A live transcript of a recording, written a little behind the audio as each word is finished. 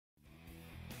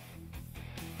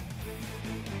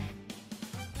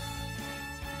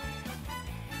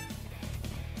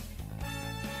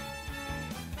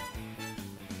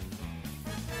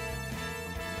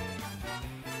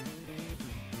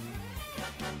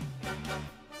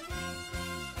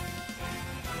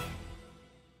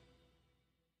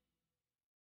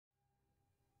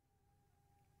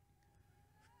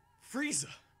Frieza!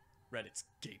 Raditz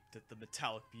gaped at the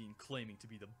metallic being claiming to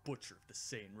be the butcher of the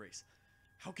Saiyan race.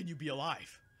 How can you be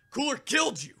alive? Cooler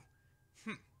killed you!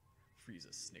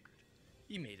 Frieza snickered.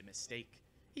 He made a mistake.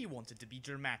 He wanted to be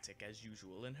dramatic as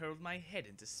usual and hurled my head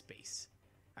into space.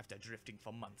 After drifting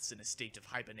for months in a state of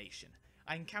hibernation,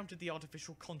 I encountered the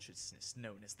artificial consciousness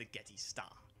known as the Getty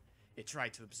Star. It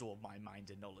tried to absorb my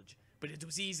mind and knowledge, but it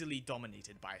was easily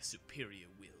dominated by a superior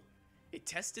will. It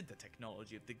tested the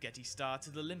technology of the Getty Star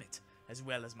to the limit, as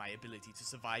well as my ability to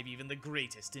survive even the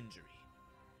greatest injury.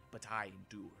 But I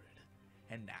endured,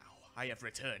 and now I have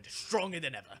returned stronger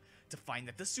than ever to find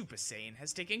that the Super Saiyan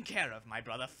has taken care of my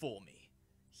brother for me.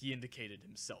 He indicated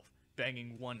himself,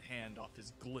 banging one hand off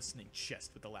his glistening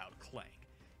chest with a loud clang.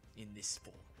 In this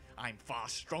form, I'm far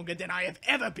stronger than I have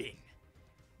ever been.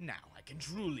 Now I can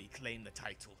truly claim the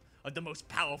title of the most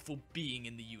powerful being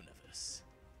in the universe.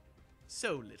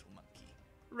 So, little monkey,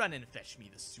 run and fetch me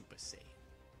the Super Saiyan.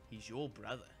 He's your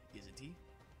brother, isn't he?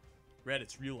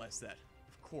 Raditz realized that,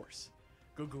 of course,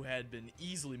 Goku had been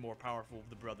easily more powerful of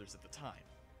the brothers at the time,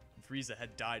 and Frieza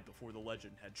had died before the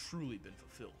legend had truly been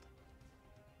fulfilled.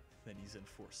 Then he's in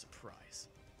for a surprise.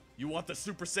 You want the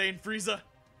Super Saiyan, Frieza?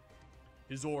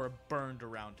 His aura burned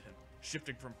around him,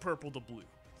 shifting from purple to blue,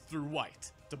 through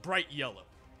white to bright yellow,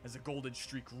 as a golden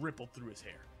streak rippled through his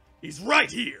hair. He's right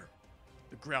here!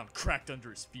 The ground cracked under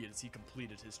his feet as he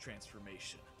completed his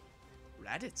transformation.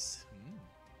 Raditz,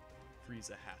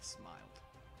 Frieza half smiled.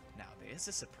 Now there's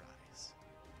a surprise.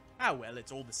 Ah well,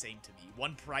 it's all the same to me.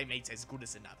 One primate's as good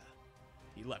as another.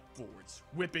 He leapt forwards,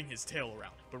 whipping his tail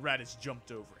around, but Raditz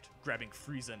jumped over it, grabbing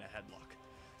Frieza in a headlock.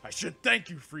 I should thank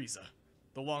you, Frieza!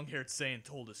 The long-haired Saiyan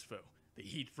told his foe, the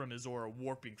heat from his aura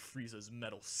warping Frieza's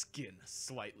metal skin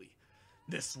slightly.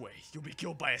 This way, you'll be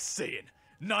killed by a Saiyan,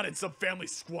 not in some family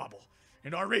squabble,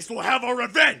 and our race will have our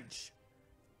revenge!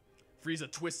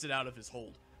 Frieza twisted out of his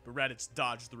hold, but Raditz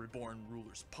dodged the reborn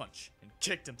ruler's punch and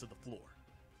kicked him to the floor.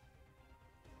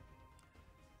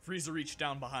 Frieza reached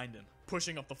down behind him,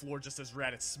 pushing up the floor just as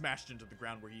Raditz smashed into the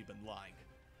ground where he'd been lying.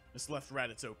 This left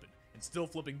Raditz open, and still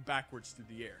flipping backwards through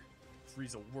the air.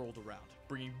 Frieza whirled around,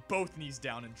 bringing both knees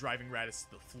down and driving Raditz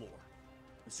to the floor.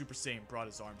 The Super Saiyan brought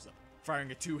his arms up,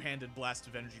 firing a two-handed blast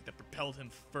of energy that propelled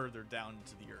him further down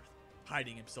into the earth,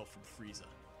 hiding himself from Frieza.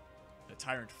 The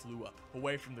tyrant flew up,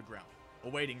 away from the ground,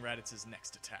 awaiting Raditz's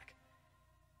next attack.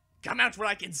 Come out where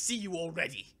I can see you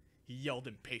already! He yelled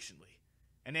impatiently.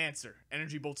 In answer,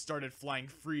 energy bolts started flying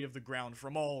free of the ground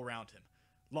from all around him,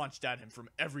 launched at him from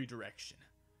every direction.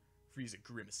 Frieza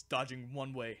grimaced, dodging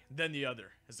one way, then the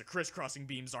other, as the crisscrossing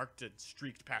beams arced and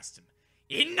streaked past him.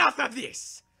 Enough of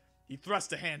this! He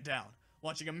thrust a hand down,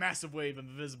 launching a massive wave of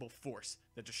invisible force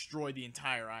that destroyed the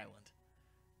entire island.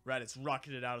 Raditz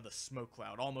rocketed out of the smoke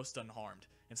cloud, almost unharmed,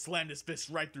 and slammed his fist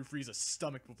right through Frieza's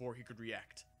stomach before he could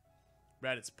react.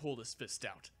 Raditz pulled his fist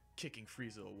out, kicking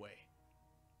Frieza away.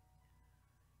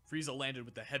 Frieza landed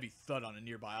with a heavy thud on a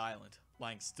nearby island,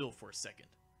 lying still for a second.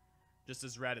 Just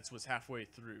as Raditz was halfway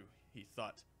through, he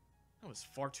thought, that was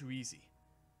far too easy.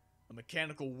 A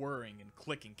mechanical whirring and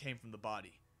clicking came from the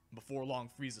body, and before long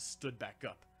Frieza stood back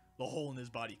up, the hole in his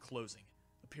body closing,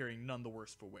 appearing none the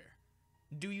worse for wear.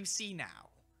 Do you see now?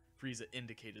 Frieza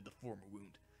indicated the former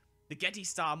wound. The Getty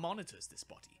Star monitors this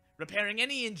body, repairing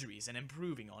any injuries and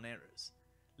improving on errors.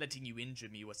 Letting you injure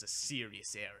me was a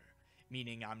serious error,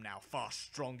 meaning I'm now far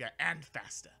stronger and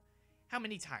faster. How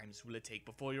many times will it take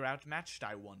before you're outmatched,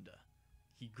 I wonder?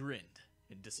 He grinned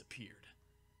and disappeared.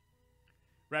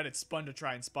 Raditz spun to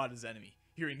try and spot his enemy,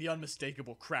 hearing the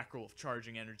unmistakable crackle of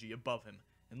charging energy above him,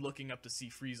 and looking up to see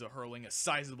Frieza hurling a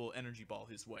sizable energy ball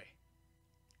his way.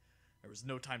 There was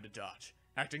no time to dodge.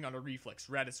 Acting on a reflex,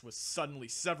 Raditz was suddenly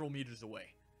several meters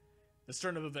away. This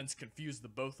turn of events confused the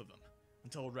both of them,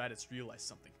 until Raditz realized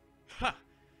something. Ha!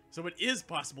 So it is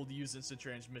possible to use instant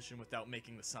transmission without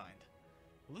making the sign.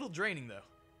 A little draining, though.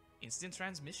 Instant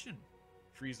transmission?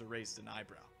 Frieza raised an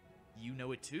eyebrow. You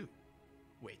know it too.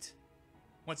 Wait.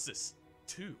 What's this?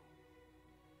 Too?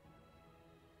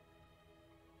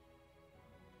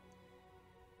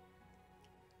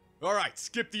 Alright,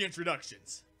 skip the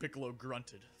introductions. Piccolo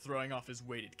grunted, throwing off his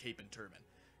weighted cape and turban.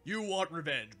 You want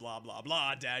revenge, blah blah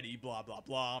blah, daddy, blah blah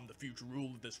blah. I'm the future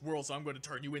ruler of this world, so I'm going to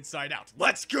turn you inside out.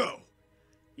 Let's go!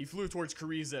 He flew towards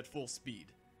Frieza at full speed,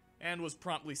 and was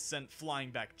promptly sent flying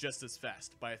back just as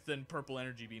fast by a thin purple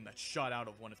energy beam that shot out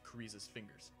of one of Frieza's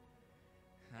fingers.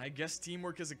 I guess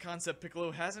teamwork is a concept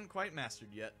Piccolo hasn't quite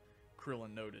mastered yet,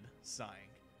 Krillin noted, sighing.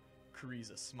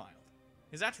 Frieza smiled.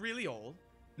 Is that really all?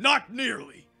 Not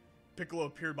nearly! Piccolo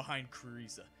appeared behind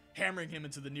Frieza, hammering him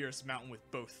into the nearest mountain with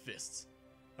both fists.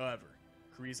 However,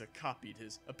 Frieza copied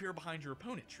his appear behind your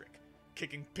opponent trick,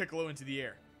 kicking Piccolo into the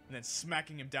air, and then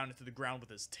smacking him down into the ground with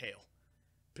his tail.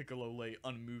 Piccolo lay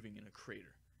unmoving in a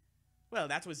crater. Well,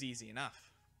 that was easy enough.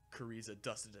 Frieza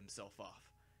dusted himself off.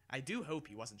 I do hope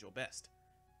he wasn't your best.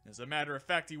 As a matter of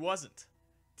fact, he wasn't.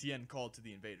 Tien called to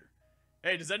the invader.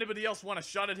 Hey, does anybody else want a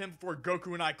shot at him before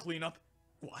Goku and I clean up?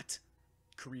 What?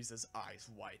 Frieza's eyes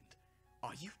widened.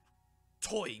 Are you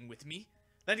toying with me?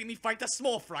 Letting me fight the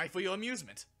small fry for your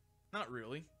amusement? Not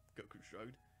really, Goku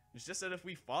shrugged. It's just that if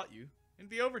we fought you, it'd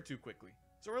be over too quickly.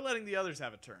 So we're letting the others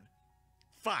have a turn.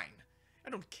 Fine. I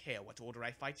don't care what order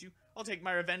I fight you. I'll take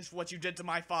my revenge for what you did to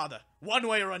my father, one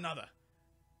way or another.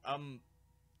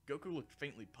 Goku looked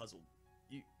faintly puzzled.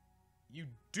 You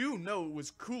do know it was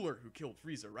Cooler who killed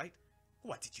Frieza, right?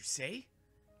 What did you say?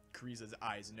 Frieza's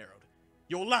eyes narrowed.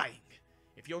 You're lying.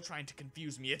 If you're trying to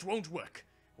confuse me, it won't work.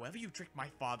 However you tricked my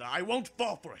father, I won't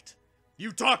fall for it.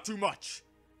 You talk too much.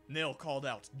 Nail called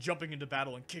out, jumping into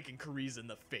battle and kicking Frieza in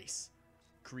the face.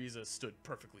 Frieza stood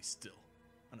perfectly still,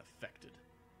 unaffected.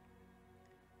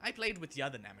 I played with the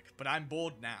other Namek, but I'm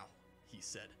bored now, he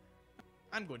said.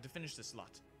 I'm going to finish this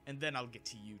lot, and then I'll get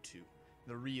to you two,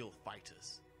 the real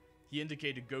fighters. He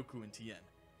indicated Goku and Tien,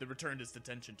 then returned his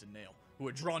attention to Nail, who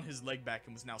had drawn his leg back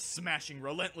and was now smashing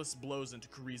relentless blows into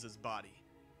Frieza's body,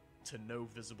 to no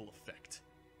visible effect.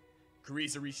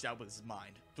 Frieza reached out with his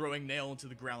mind, throwing Nail into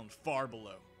the ground far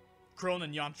below. Krillin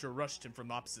and Yamcha rushed him from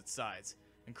opposite sides,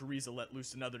 and Frieza let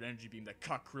loose another energy beam that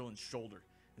caught Krillin's shoulder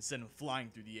and sent him flying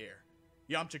through the air.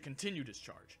 Yamcha continued his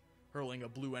charge, hurling a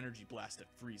blue energy blast at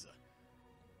Frieza.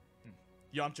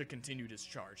 Yamcha continued his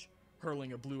charge,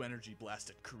 hurling a blue energy blast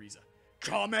at Frieza.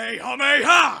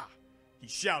 Kamehameha! He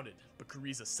shouted, but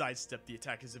Frieza sidestepped the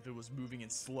attack as if it was moving in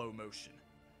slow motion,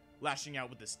 lashing out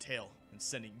with his tail and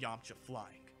sending Yamcha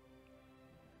flying.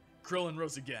 Krillin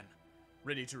rose again,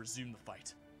 ready to resume the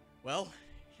fight. Well,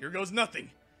 here goes nothing.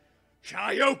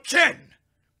 Kaioken!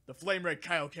 The flame red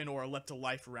Kaioken aura leapt to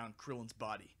life around Krillin's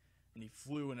body, and he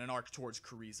flew in an arc towards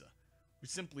Frieza, who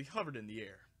simply hovered in the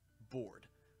air, bored,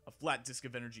 a flat disk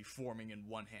of energy forming in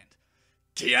one hand.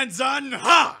 Tienzan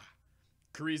Ha!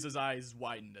 Frieza's eyes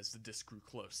widened as the disc grew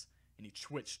close, and he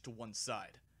twitched to one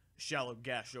side, a shallow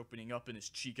gash opening up in his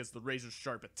cheek as the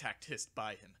razor-sharp attack hissed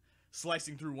by him,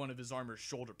 slicing through one of his armor's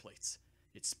shoulder plates,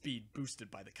 its speed boosted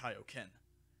by the Kaioken.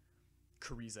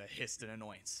 Frieza hissed in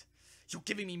annoyance. You're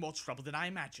giving me more trouble than I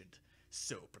imagined.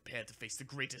 So prepare to face the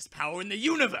greatest power in the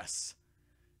universe!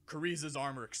 Frieza's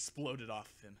armor exploded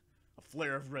off of him. A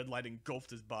flare of red light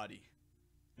engulfed his body.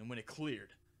 And when it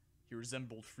cleared, he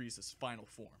resembled Frieza's final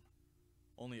form.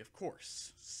 Only, of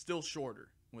course, still shorter,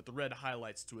 with the red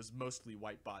highlights to his mostly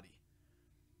white body.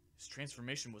 His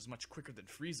transformation was much quicker than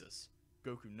Frieza's,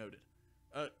 Goku noted.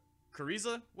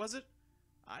 Frieza, was it?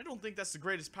 I don't think that's the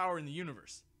greatest power in the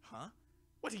universe. Huh?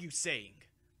 What are you saying?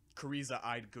 Frieza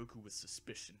eyed Goku with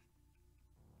suspicion.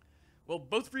 Well,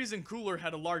 both Frieza and Cooler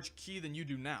had a large ki than you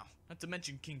do now, not to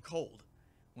mention King Cold.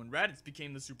 When Raditz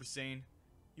became the Super Saiyan,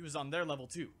 he was on their level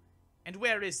too. And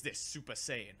where is this Super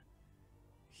Saiyan?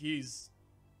 He's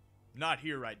not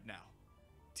here right now,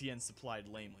 Tien supplied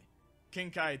lamely. King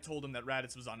Kai had told him that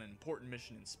Raditz was on an important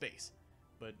mission in space,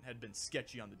 but had been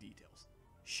sketchy on the details.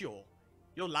 Sure,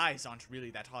 your lies aren't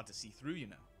really that hard to see through, you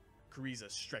know.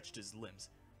 Frieza stretched his limbs.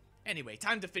 Anyway,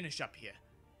 time to finish up here.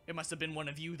 It must have been one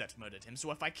of you that murdered him,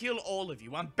 so if I kill all of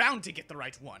you, I'm bound to get the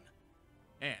right one.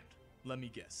 And, let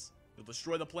me guess, you'll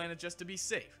destroy the planet just to be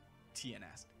safe? Tien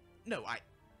asked. No,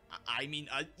 I mean,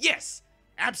 yes!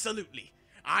 Absolutely!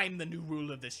 I'm the new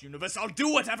ruler of this universe, I'll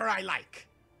do whatever I like!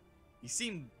 He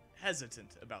seemed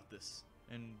hesitant about this,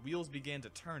 and wheels began to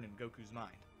turn in Goku's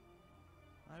mind.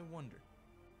 I wonder.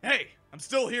 Hey! I'm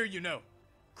still here, you know!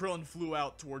 Krillin flew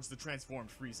out towards the transformed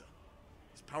Frieza.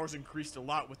 His powers increased a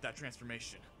lot with that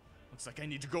transformation. Looks like I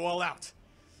need to go all out.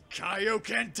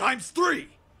 Kaioken times 3!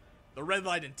 The red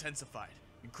light intensified,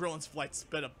 and Krillin's flight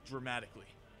sped up dramatically.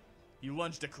 He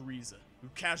lunged at Frieza, who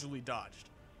casually dodged,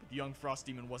 but the young Frost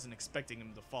Demon wasn't expecting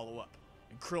him to follow up,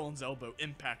 and Krillin's elbow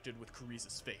impacted with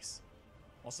Frieza's face.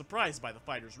 While surprised by the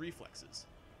fighter's reflexes,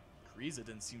 Frieza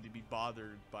didn't seem to be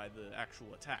bothered by the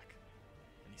actual attack,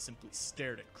 and he simply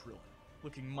stared at Krillin,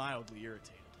 looking mildly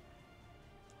irritated.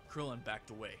 Krillin backed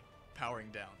away, powering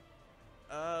down.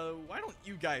 Why don't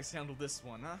you guys handle this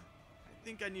one, huh? I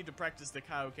think I need to practice the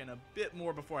Kaioken a bit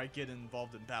more before I get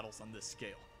involved in battles on this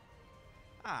scale.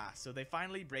 Ah, so they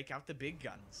finally break out the big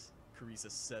guns, Frieza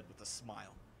said with a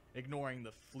smile, ignoring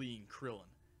the fleeing Krillin,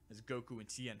 as Goku and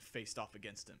Tien faced off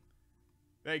against him.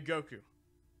 Hey, Goku.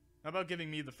 How about giving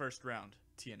me the first round?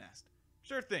 Tien asked.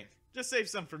 Sure thing. Just save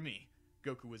some for me.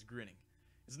 Goku was grinning.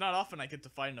 It's not often I get to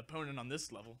fight an opponent on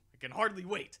this level. I can hardly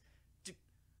wait.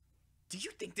 Do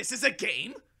you think this is a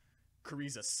game?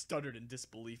 Frieza stuttered in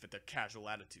disbelief at their casual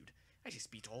attitude. I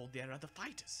just beat all their other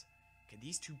fighters. Can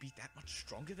these two be that much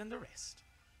stronger than the rest?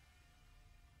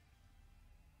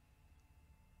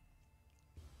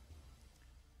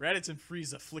 Raditz and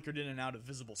Frieza flickered in and out of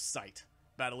visible sight,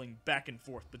 battling back and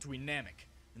forth between Namek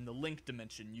and the link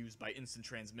dimension used by instant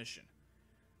transmission.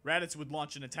 Raditz would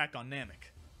launch an attack on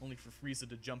Namek, only for Frieza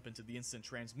to jump into the instant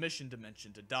transmission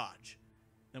dimension to dodge.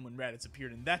 Then when Raditz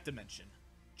appeared in that dimension,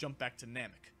 jump back to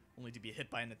Namek, only to be hit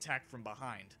by an attack from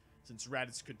behind, since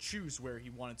Raditz could choose where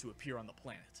he wanted to appear on the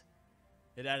planet.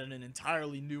 It added an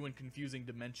entirely new and confusing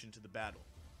dimension to the battle.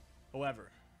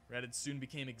 However, Raditz soon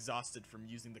became exhausted from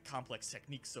using the complex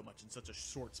technique so much in such a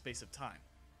short space of time.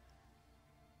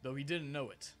 Though he didn't know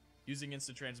it, using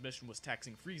instant transmission was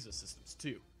taxing Frieza's systems too,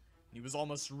 and he was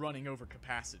almost running over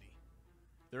capacity.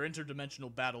 Their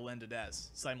interdimensional battle ended as,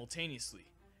 simultaneously,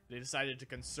 they decided to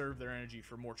conserve their energy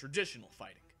for more traditional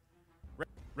fighting.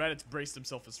 Raditz braced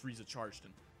himself as Frieza charged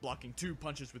him, blocking 2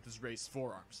 punches with his raised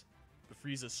forearms. But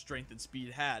Frieza's strength and speed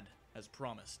had, as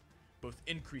promised, both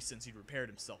increased since he'd repaired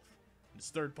himself, and his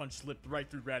third punch slipped right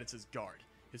through Raditz's guard,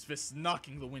 his fist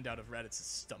knocking the wind out of Raditz's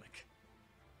stomach.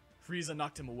 Frieza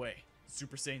knocked him away, the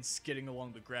Super Saiyan skidding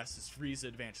along the grass as Frieza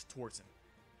advanced towards him.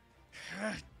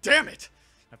 Damn it!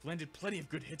 I've landed plenty of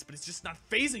good hits, but it's just not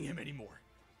phasing him anymore.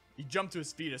 He jumped to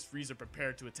his feet as Frieza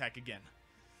prepared to attack again.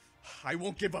 I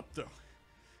won't give up, though.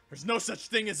 There's no such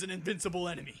thing as an invincible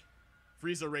enemy.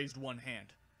 Frieza raised one hand,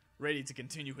 ready to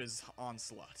continue his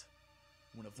onslaught,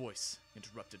 when a voice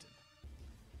interrupted him.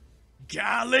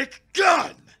 Gallic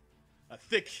Gun! A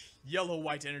thick,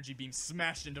 yellow-white energy beam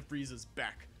smashed into Frieza's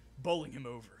back, bowling him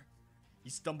over. He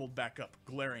stumbled back up,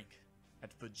 glaring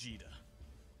at Vegeta,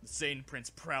 the Saiyan Prince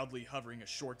proudly hovering a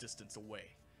short distance away,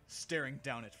 staring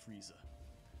down at Frieza.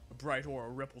 A bright aura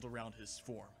rippled around his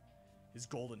form, his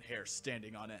golden hair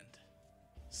standing on end.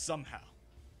 Somehow,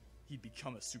 he'd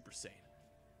become a Super Saiyan.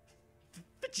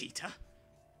 Vegeta?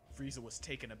 Frieza was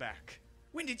taken aback.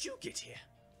 When did you get here?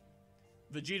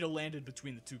 Vegeta landed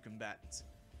between the 2 combatants.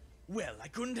 Well, I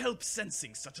couldn't help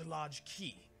sensing such a large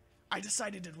key. I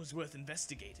decided it was worth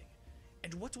investigating.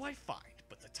 And what do I find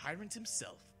but the tyrant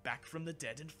himself, back from the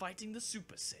dead and fighting the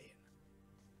Super Saiyan?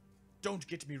 Don't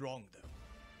get me wrong, though.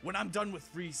 When I'm done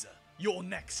with Frieza, you're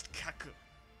next, Kaku.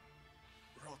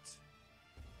 Rot.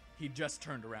 He just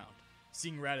turned around,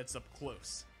 seeing Raditz up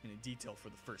close, and in detail for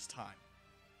the first time.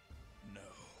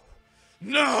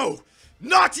 No!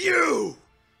 Not you!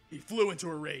 He flew into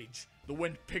a rage, the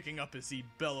wind picking up as he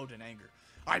bellowed in anger.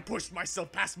 I pushed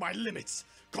myself past my limits,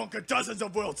 conquered dozens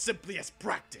of worlds simply as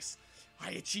practice.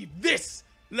 I achieved this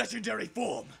legendary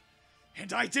form,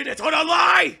 and I did it on a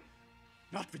lie!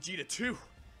 Not Vegeta too.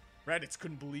 Raditz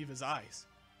couldn't believe his eyes.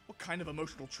 What kind of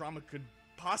emotional trauma could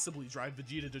possibly drive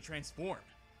Vegeta to transform?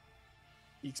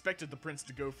 He expected the prince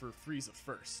to go for Frieza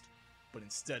first, but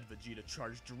instead Vegeta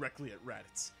charged directly at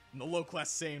Raditz, and the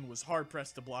low-class Saiyan was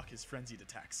hard-pressed to block his frenzied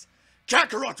attacks.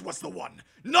 Kakarot was the one,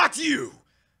 not you!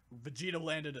 Vegeta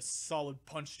landed a solid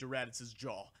punch to Raditz's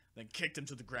jaw, then kicked him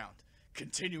to the ground,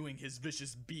 continuing his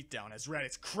vicious beatdown as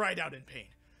Raditz cried out in pain.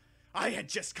 I had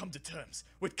just come to terms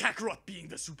with Kakarot being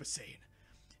the Super Saiyan.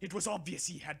 It was obvious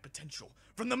he had potential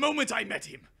from the moment I met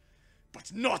him.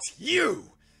 But not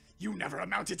you! You never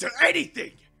amounted to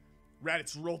anything!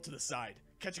 Raditz rolled to the side,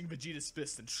 catching Vegeta's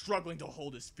fist and struggling to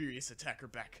hold his furious attacker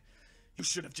back. You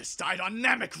should have just died on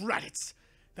Namek, Raditz!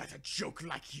 That a joke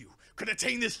like you could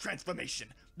attain this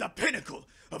transformation, the pinnacle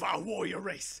of our warrior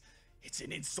race. It's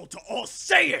an insult to all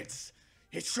Saiyans!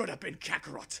 It should have been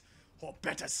Kakarot, or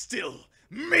better still,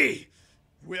 me!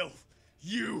 Will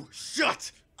you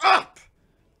shut up?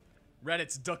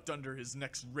 Raditz ducked under his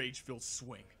next rage-filled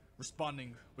swing,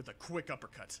 responding with a quick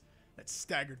uppercut that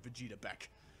staggered Vegeta back.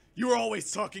 You were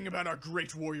always talking about our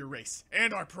great warrior race,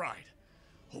 and our pride.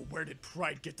 Oh, where did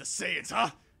pride get the Saiyans,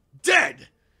 huh? Dead!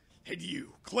 And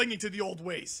you, clinging to the old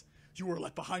ways, you were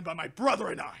left behind by my brother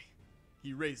and I.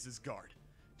 He raised his guard.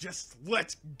 Just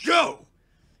let go!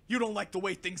 You don't like the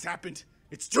way things happened?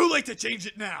 It's too late to change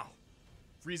it now!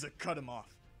 Frieza cut him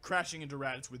off, crashing into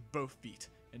Raditz with both feet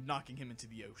and knocking him into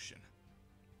the ocean.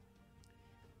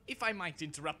 If I might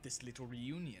interrupt this little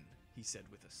reunion, he said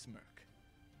with a smirk.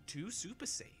 2 Super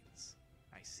Saiyans.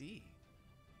 I see.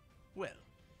 Well,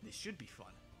 this should be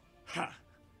fun. Ha!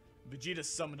 Vegeta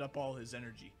summoned up all his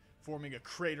energy, forming a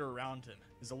crater around him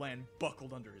as the land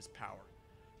buckled under his power.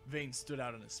 Veins stood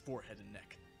out on his forehead and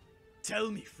neck. Tell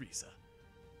me, Frieza,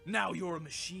 now you're a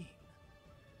machine.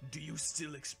 Do you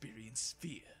still experience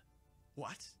fear?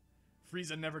 What?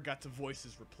 Frieza never got to voice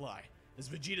his reply, as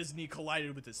Vegeta's knee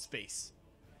collided with his face.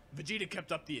 Vegeta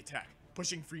kept up the attack,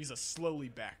 pushing Frieza slowly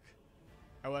back.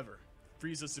 However,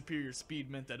 Frieza's superior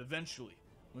speed meant that eventually,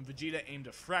 when Vegeta aimed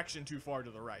a fraction too far to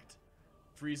the right,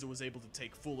 Frieza was able to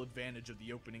take full advantage of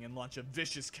the opening and launch a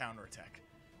vicious counterattack.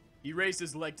 He raised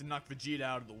his leg to knock Vegeta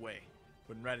out of the way,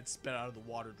 when Raditz sped out of the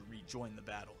water to rejoin the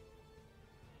battle.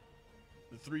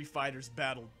 The three fighters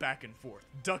battled back and forth,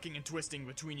 ducking and twisting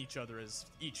between each other as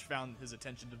each found his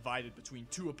attention divided between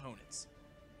two opponents.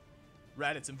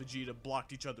 Raditz and Vegeta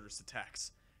blocked each other's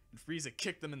attacks, and Frieza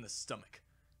kicked them in the stomach,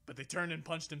 but they turned and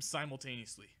punched him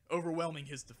simultaneously, overwhelming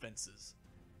his defenses.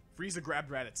 Frieza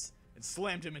grabbed Raditz and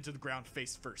slammed him into the ground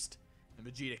face first, and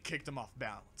Vegeta kicked him off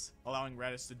balance, allowing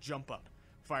Raditz to jump up,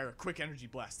 fire a quick energy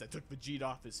blast that took Vegeta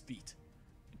off his feet,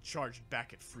 and charged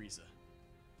back at Frieza.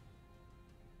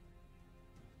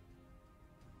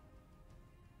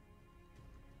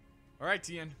 Alright,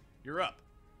 Tien, you're up.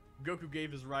 Goku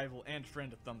gave his rival and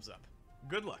friend a thumbs up.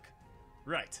 Good luck.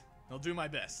 Right, I'll do my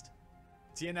best.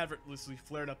 Tien effortlessly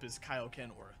flared up his Kaioken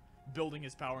aura, building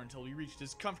his power until he reached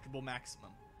his comfortable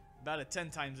maximum, about a 10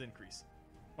 times increase.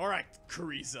 Alright,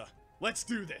 Frieza, let's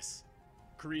do this!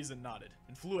 Frieza nodded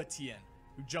and flew at Tien,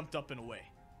 who jumped up and away.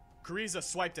 Frieza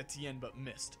swiped at Tien but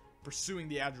missed, pursuing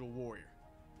the agile warrior.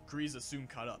 Frieza soon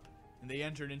caught up, and they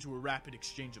entered into a rapid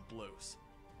exchange of blows.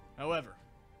 However,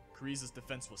 Frieza's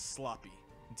defense was sloppy,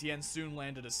 and Tien soon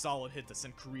landed a solid hit that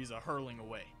sent Frieza hurling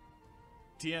away.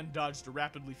 Tien dodged a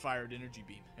rapidly fired energy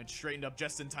beam and straightened up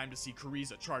just in time to see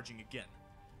Frieza charging again,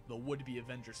 the would-be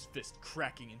Avenger's fist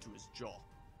cracking into his jaw.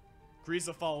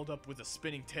 Frieza followed up with a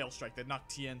spinning tail strike that knocked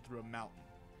Tien through a mountain.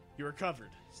 He recovered,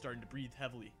 starting to breathe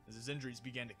heavily as his injuries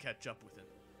began to catch up with him.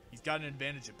 He's got an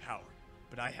advantage in power,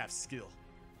 but I have skill.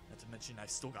 Not to mention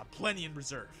I've still got plenty in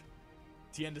reserve.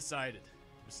 Tien decided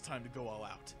it was time to go all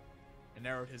out, and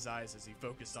narrowed his eyes as he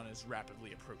focused on his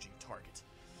rapidly approaching target.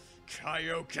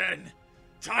 Kaioken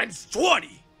times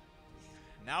 20!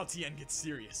 Now Tien gets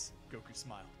serious, Goku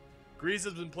smiled.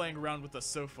 Frieza's been playing around with us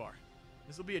so far.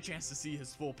 This will be a chance to see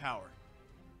his full power.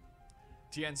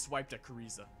 Tien swiped at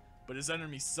Frieza, but his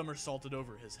enemy somersaulted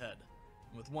over his head,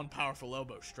 and with one powerful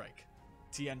elbow strike,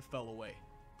 Tien fell away,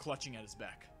 clutching at his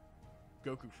back.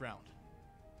 Goku frowned.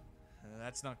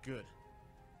 That's not good.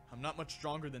 I'm not much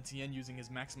stronger than Tien using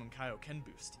his maximum Kaioken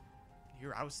boost.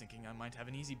 Here I was thinking I might have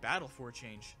an easy battle for a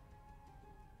change.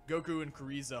 Goku and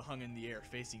Frieza hung in the air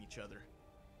facing each other.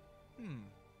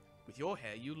 With your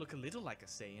hair you look a little like a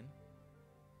Saiyan.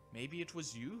 Maybe it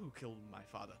was you who killed my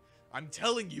father. I'm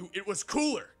telling you, it was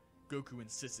Cooler! Goku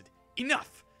insisted.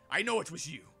 Enough! I know it was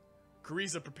you!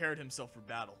 Frieza prepared himself for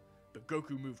battle, but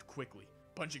Goku moved quickly,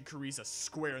 punching Frieza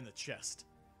square in the chest.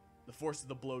 The force of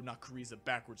the blow knocked Frieza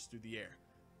backwards through the air,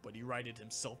 but he righted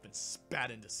himself and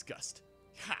spat in disgust.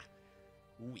 Ha!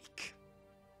 Weak.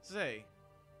 Say,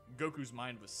 Goku's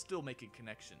mind was still making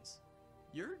connections.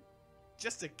 You're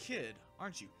just a kid,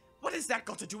 aren't you? What has that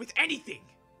got to do with anything?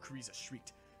 Frieza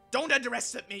shrieked. Don't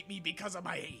underestimate me because of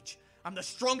my age. I'm the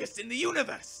strongest in the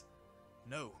universe.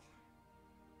 No,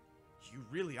 you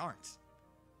really aren't.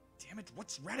 Damn it,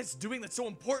 what's Raditz doing that's so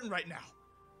important right now?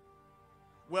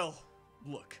 Well,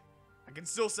 look, I can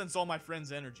still sense all my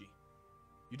friends' energy.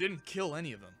 You didn't kill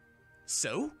any of them.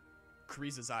 So?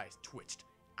 Frieza's eyes twitched.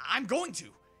 I'm going to.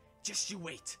 Just you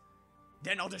wait.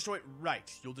 Then I'll destroy it.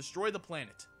 Right, you'll destroy the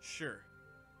planet. Sure.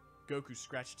 Goku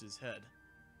scratched his head.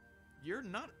 You're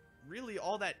not really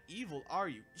all that evil, are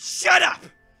you? Shut up!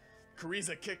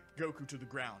 Frieza kicked Goku to the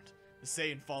ground, the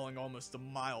Saiyan falling almost a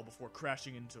mile before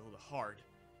crashing into the hard,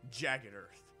 jagged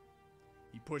earth.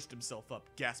 He pushed himself up,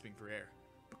 gasping for air,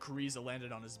 but Frieza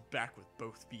landed on his back with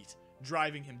both feet,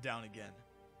 driving him down again.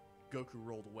 Goku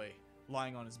rolled away,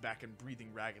 lying on his back and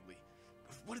breathing raggedly.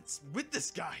 What's with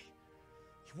this guy?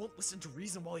 He won't listen to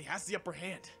reason while he has the upper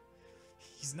hand.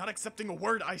 He's not accepting a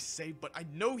word I say, but I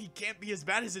know he can't be as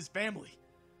bad as his family.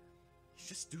 He's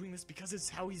just doing this because it's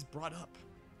how he's brought up.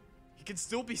 He can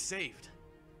still be saved,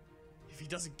 if he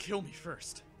doesn't kill me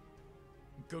first.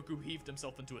 Goku heaved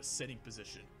himself into a sitting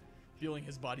position, feeling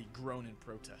his body groan in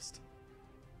protest.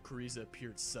 Frieza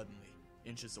appeared suddenly,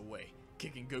 inches away,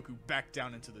 kicking Goku back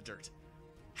down into the dirt.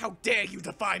 How dare you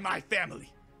defy my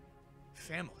family?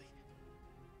 Family?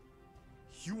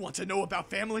 You want to know about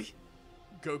family?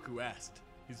 Goku asked,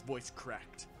 his voice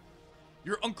cracked.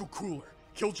 Your Uncle Cooler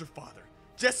killed your father,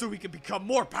 just so he could become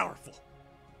more powerful.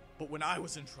 But when I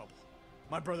was in trouble,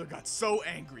 my brother got so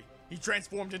angry, he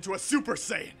transformed into a Super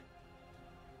Saiyan.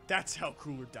 That's how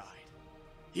Cooler died.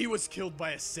 He was killed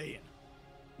by a Saiyan,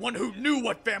 one who knew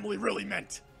what family really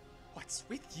meant. What's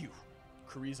with you?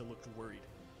 Frieza looked worried.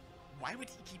 Why would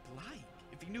he keep lying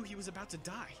if he knew he was about to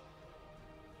die?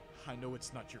 I know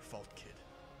it's not your fault, kid,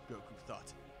 Goku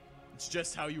thought. It's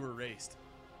just how you were raised.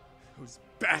 Those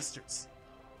bastards.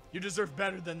 You deserve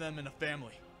better than them in a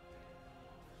family.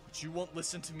 But you won't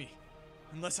listen to me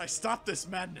unless I stop this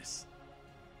madness.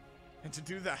 And to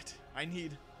do that, I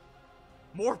need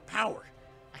more power.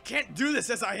 I can't do this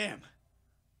as I am.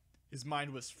 His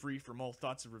mind was free from all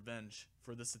thoughts of revenge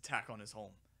for this attack on his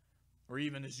home, or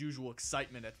even his usual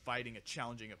excitement at fighting a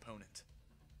challenging opponent.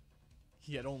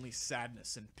 He had only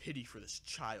sadness and pity for this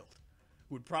child,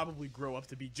 who would probably grow up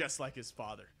to be just like his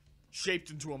father, shaped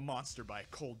into a monster by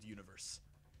a cold universe.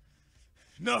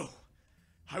 No!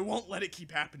 I won't let it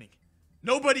keep happening.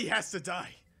 Nobody has to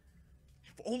die.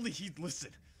 If only he'd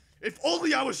listen. If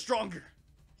only I was stronger!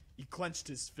 He clenched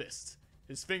his fists,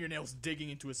 his fingernails digging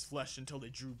into his flesh until they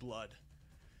drew blood.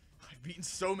 I've beaten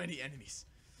so many enemies.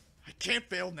 I can't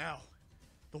fail now.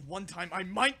 The one time I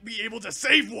might be able to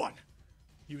save one!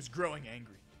 He was growing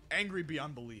angry. Angry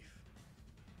beyond belief.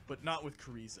 But not with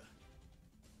Frieza.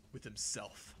 With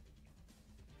himself.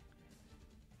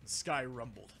 The sky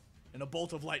rumbled, and a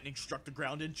bolt of lightning struck the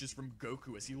ground inches from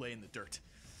Goku as he lay in the dirt.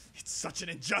 It's such an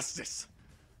injustice!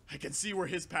 I can see where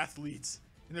his path leads,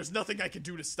 and there's nothing I can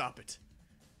do to stop it.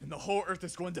 And the whole Earth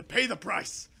is going to pay the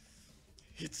price!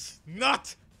 It's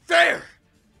not fair!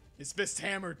 His fist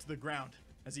hammered to the ground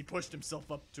as he pushed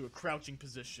himself up to a crouching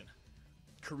position.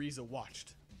 Frieza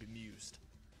watched, bemused.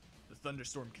 The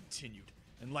thunderstorm continued,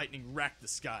 and lightning racked the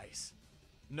skies.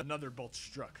 Another bolt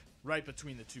struck, right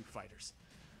between the two fighters.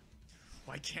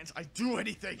 Why can't I do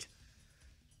anything?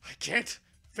 I can't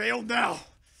fail now!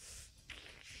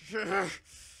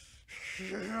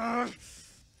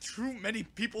 Too many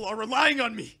people are relying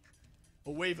on me!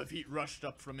 A wave of heat rushed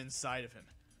up from inside of him.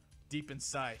 Deep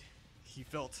inside, he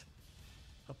felt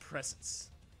a presence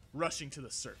rushing to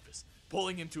the surface,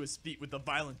 pulling him to his feet with a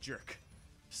violent jerk.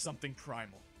 Something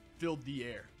primal filled the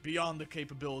air, beyond the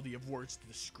capability of words to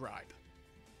describe.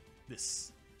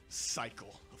 This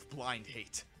cycle of blind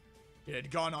hate. It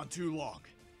had gone on too long.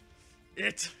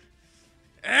 It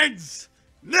ends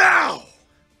now!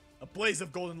 A blaze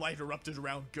of golden light erupted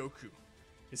around Goku.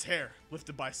 His hair,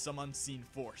 lifted by some unseen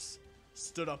force,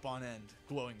 stood up on end,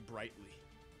 glowing brightly.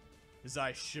 His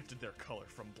eyes shifted their color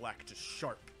from black to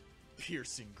sharp,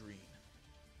 piercing green.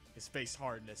 His face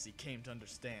hardened as he came to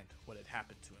understand what had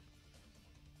happened to him.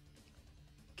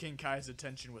 King Kai's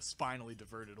attention was finally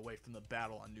diverted away from the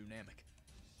battle on New Namek.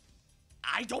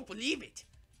 I don't believe it!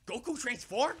 Goku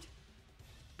transformed?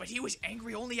 But he was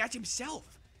angry only at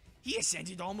himself. He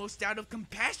ascended almost out of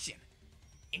compassion.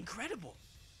 Incredible.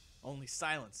 Only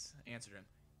silence answered him.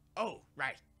 Oh,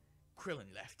 right.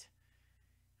 Krillin left.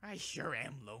 I sure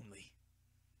am lonely.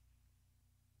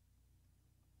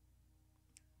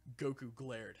 Goku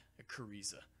glared at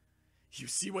Frieza. You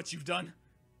see what you've done?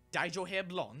 Dyed your hair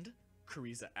blonde?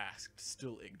 Frieza asked,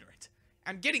 still ignorant.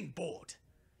 I'm getting bored.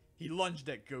 He lunged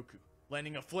at Goku,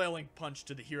 landing a flailing punch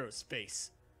to the hero's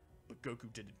face. But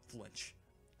Goku didn't flinch.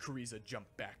 Frieza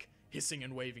jumped back, hissing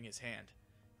and waving his hand.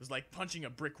 It was like punching a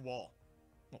brick wall.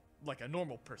 Well, like a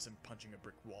normal person punching a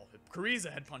brick wall. If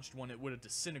Frieza had punched one, it would have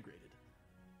disintegrated.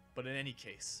 But in any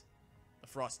case, the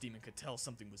Frost Demon could tell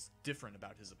something was different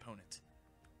about his opponent.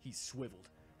 He swiveled,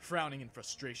 frowning in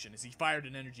frustration as he fired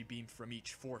an energy beam from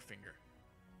each forefinger.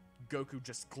 Goku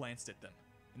just glanced at them,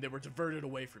 and they were diverted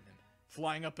away from him,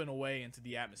 flying up and away into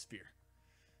the atmosphere.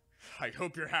 I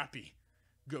hope you're happy.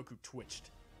 Goku twitched,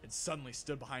 and suddenly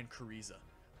stood behind Frieza,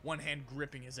 one hand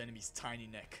gripping his enemy's tiny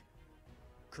neck.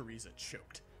 Frieza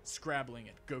choked, scrabbling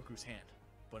at Goku's hand,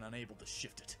 but unable to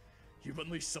shift it. You've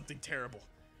unleashed something terrible,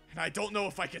 and I don't know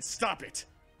if I can stop it!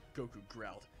 Goku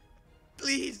growled.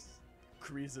 Please!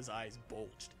 Frieza's eyes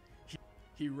bulged.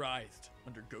 He writhed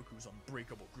under Goku's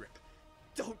unbreakable grip.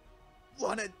 Don't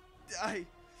wanna die.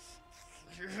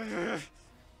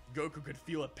 Goku could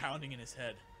feel it pounding in his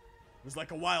head. It was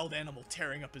like a wild animal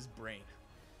tearing up his brain.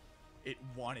 It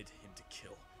wanted him to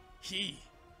kill. He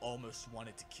almost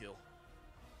wanted to kill.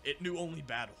 It knew only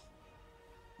battle.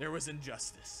 There was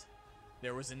injustice.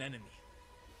 There was an enemy.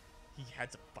 He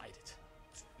had to fight it.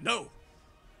 No!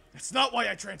 That's not why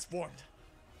I transformed!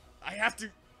 I have to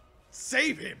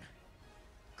save him!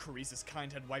 Frieza's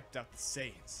kind had wiped out the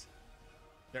Saiyans.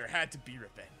 There had to be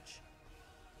revenge.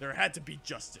 There had to be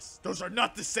justice. Those are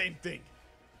not the same thing!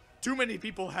 Too many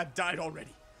people have died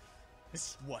already.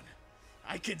 This one,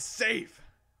 I can save!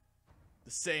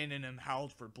 The Saiyan in him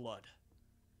howled for blood.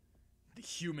 The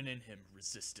human in him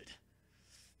resisted.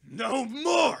 No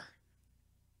more!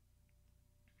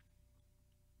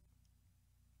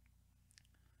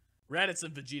 Raditz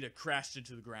and Vegeta crashed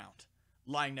into the ground,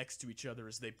 lying next to each other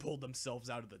as they pulled themselves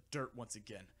out of the dirt once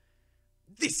again.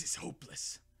 This is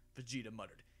hopeless, Vegeta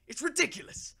muttered. It's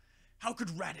ridiculous! How could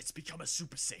Raditz become a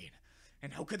Super Saiyan?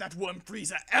 And how could that worm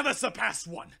Frieza ever surpass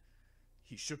one?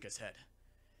 He shook his head.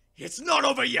 It's not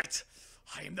over yet!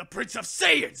 I am the Prince of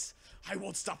Saiyans! I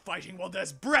won't stop fighting while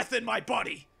there's breath in my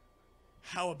body!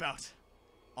 How about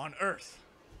on Earth?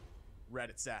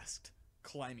 Raditz asked,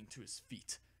 climbing to his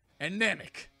feet. And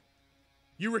Namek,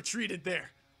 you retreated there.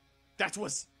 That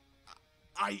was...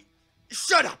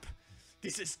 Shut up!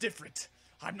 This is different.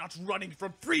 I'm not running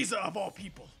from Frieza of all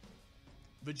people.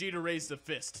 Vegeta raised a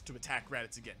fist to attack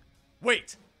Raditz again.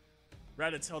 Wait!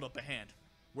 Raditz held up a hand,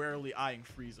 warily eyeing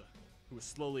Frieza, who was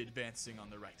slowly advancing on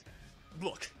the right.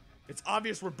 Look, it's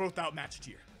obvious we're both outmatched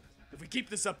here. If we keep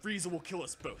this up, Frieza will kill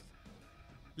us both.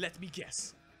 Let me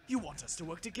guess. You want us to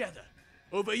work together.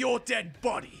 Over your dead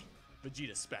body.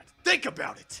 Vegeta spat. Think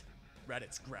about it!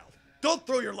 Raditz growled. Don't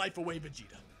throw your life away,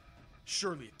 Vegeta.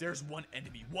 Surely, if there's one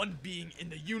enemy, one being in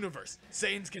the universe,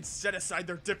 Saiyans can set aside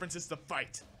their differences to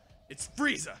fight. It's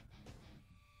Frieza!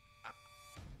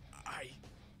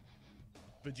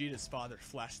 Vegeta's father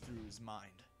flashed through his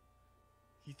mind.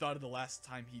 He thought of the last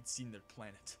time he'd seen their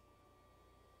planet.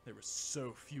 There were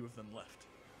so few of them left.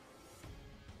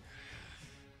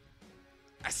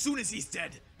 As soon as he's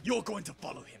dead, you're going to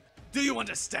follow him. Do you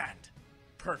understand?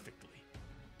 Perfectly.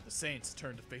 The Saiyans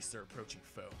turned to face their approaching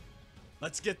foe.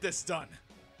 Let's get this done.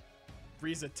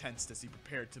 Frieza tensed as he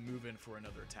prepared to move in for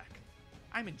another attack.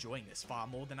 I'm enjoying this far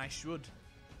more than I should.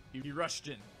 He rushed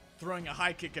in, throwing a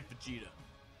high kick at Vegeta,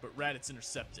 but Raditz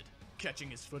intercepted, catching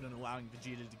his foot and allowing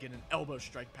Vegeta to get an elbow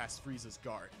strike past Frieza's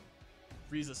guard.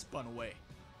 Frieza spun away,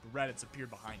 but Raditz appeared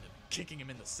behind him, kicking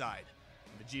him in the side,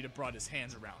 and Vegeta brought his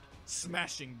hands around,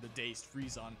 smashing the dazed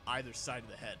Frieza on either side of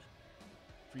the head.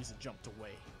 Frieza jumped away,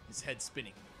 his head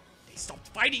spinning. They stopped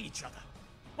fighting each other.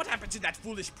 What happened to that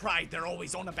foolish pride they're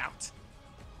always on about?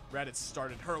 Raditz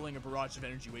started hurling a barrage of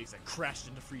energy waves that crashed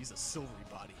into Frieza's silvery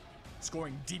body,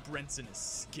 scoring deep rents in his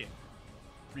skin.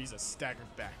 Frieza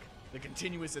staggered back, the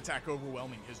continuous attack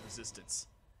overwhelming his resistance.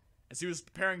 As he was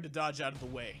preparing to dodge out of the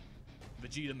way,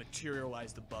 Vegeta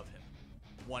materialized above him,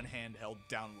 one hand held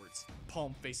downwards,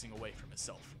 palm facing away from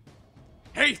himself.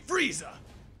 Hey Frieza!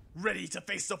 Ready to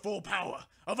face the full power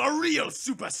of a real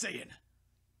Super Saiyan!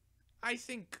 I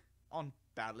think, on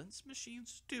balance,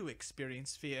 machines do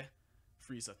experience fear,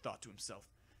 Frieza thought to himself.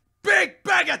 Big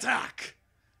Bang Attack!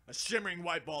 A shimmering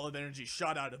white ball of energy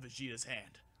shot out of Vegeta's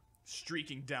hand,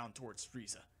 streaking down towards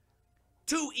Frieza.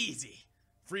 Too easy!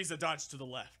 Frieza dodged to the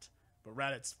left, but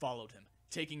Raditz followed him,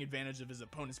 taking advantage of his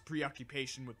opponent's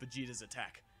preoccupation with Vegeta's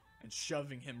attack, and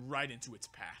shoving him right into its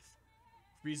path.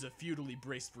 Frieza futilely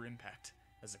braced for impact,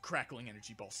 as a crackling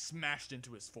energy ball smashed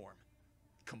into his form,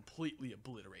 completely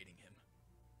obliterating him.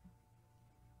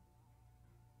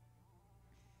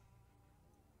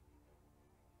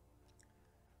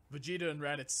 Vegeta and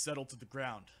Raditz settled to the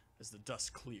ground as the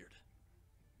dust cleared.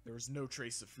 There was no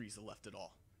trace of Frieza left at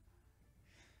all.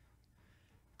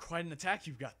 Quite an attack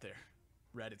you've got there,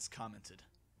 Raditz commented.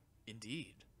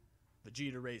 Indeed.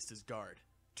 Vegeta raised his guard,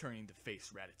 turning to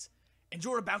face Raditz. And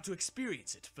you're about to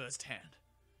experience it firsthand.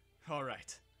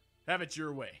 Alright, have it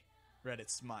your way,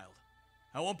 Raditz smiled.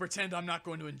 I won't pretend I'm not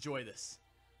going to enjoy this.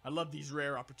 I love these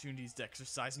rare opportunities to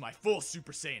exercise my full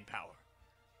Super Saiyan power.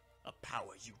 A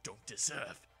power you don't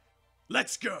deserve.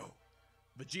 Let's go!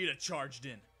 Vegeta charged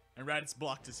in, and Raditz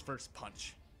blocked his first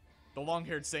punch. The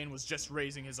long-haired Saiyan was just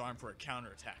raising his arm for a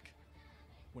counterattack,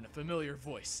 when a familiar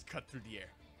voice cut through the air.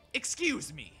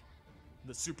 Excuse me!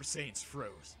 The Super Saiyans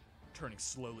froze, turning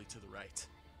slowly to the right.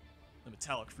 The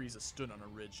metallic Frieza stood on a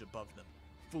ridge above them,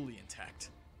 fully intact.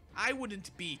 I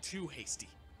wouldn't be too hasty.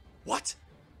 What?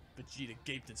 Vegeta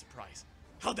gaped in surprise.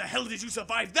 How the hell did you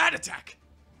survive that attack?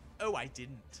 Oh, I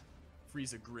didn't.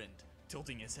 Frieza grinned,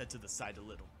 tilting his head to the side a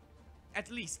little. At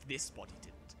least this body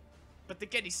didn't. But the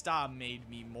Getty Star made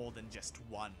me more than just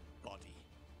one body.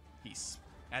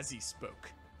 As he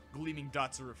spoke, gleaming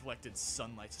dots of reflected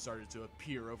sunlight started to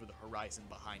appear over the horizon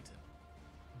behind him.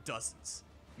 Dozens,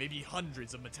 maybe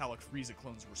hundreds of metallic Frieza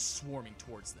clones were swarming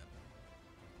towards them.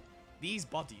 These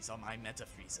bodies are my Meta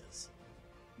Friezas.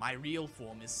 My real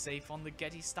form is safe on the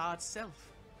Getty Star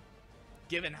itself.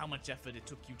 Given how much effort it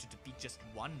took you to defeat just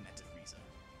one Meta Frieza,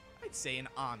 I'd say an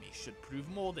army should prove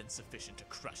more than sufficient to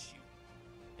crush you.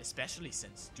 Especially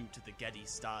since, due to the Getty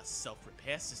Star's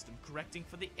self-repair system correcting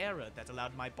for the error that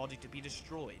allowed my body to be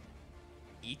destroyed,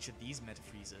 each of these Meta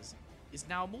Friezas is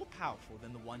now more powerful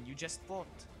than the one you just fought.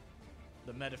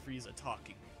 The Meta Frieza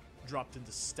talking dropped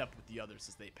into step with the others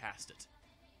as they passed it.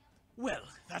 Well,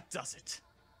 that does it.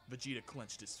 Vegeta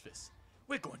clenched his fist.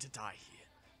 We're going to die here.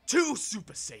 2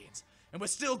 Super Saiyans, and we're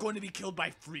still going to be killed by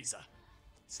Frieza.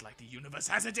 It's like the universe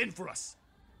has it in for us.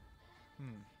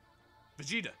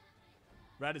 Vegeta.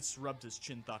 Raditz rubbed his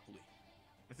chin thoughtfully.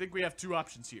 I think we have 2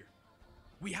 options here.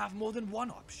 We have more than one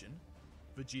option.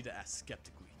 Vegeta asked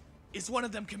skeptically. Is one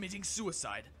of them committing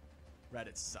suicide?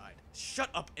 Raditz sighed. Shut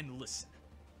up and listen.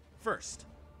 First,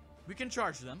 we can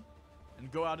charge them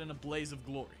and go out in a blaze of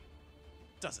glory.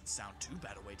 Doesn't sound too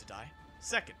bad a way to die.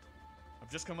 Second,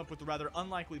 I've just come up with a rather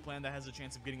unlikely plan that has a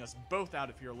chance of getting us both out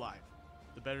of here alive.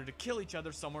 The better to kill each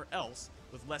other somewhere else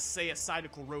with less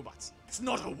Saiyan-cytical robots. It's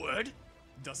not a word.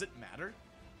 Does it matter?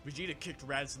 Vegeta kicked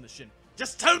Raditz in the shin.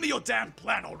 Just tell me your damn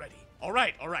plan already.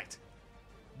 Alright.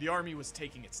 The army was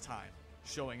taking its time,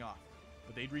 showing off,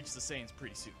 but they'd reach the Saiyans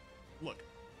pretty soon. Look,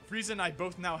 Frieza and I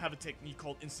both now have a technique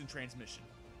called instant transmission.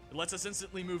 It lets us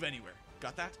instantly move anywhere.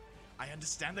 Got that? I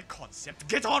understand the concept.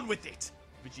 Get on with it!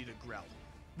 Vegeta growled.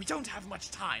 We don't have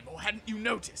much time, or hadn't you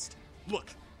noticed?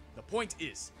 Look, the point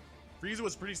is, Frieza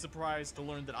was pretty surprised to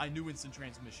learn that I knew instant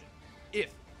transmission.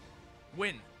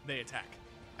 When they attack,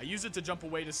 I use it to jump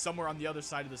away to somewhere on the other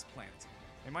side of this planet.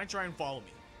 They might try and follow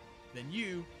me. Then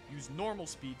you use normal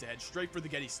speed to head straight for the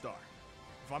Getty Star.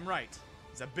 If I'm right,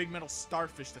 it's that big metal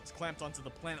starfish that's clamped onto the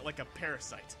planet like a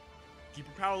parasite. Keep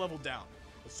your power level down,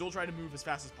 but still try to move as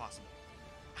fast as possible.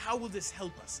 How will this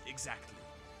help us, exactly?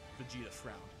 Vegeta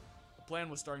frowned. The plan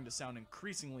was starting to sound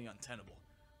increasingly untenable.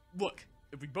 Look,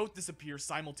 if we both disappear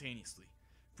simultaneously,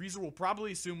 Frieza will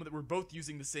probably assume that we're both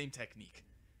using the same technique.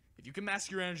 If you can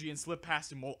mask your energy and slip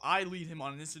past him while I lead him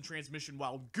on an instant transmission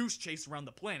wild goose chase around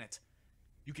the planet,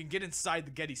 you can get inside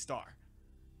the Getty Star.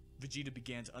 Vegeta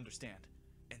began to understand.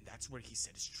 And that's where he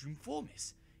said his true form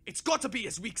is. It's got to be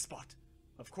his weak spot.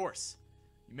 Of course.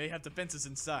 You may have defenses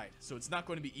inside, so it's not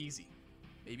going to be easy.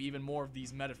 Maybe even more of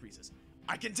these Meta Friezas.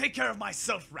 I can take care of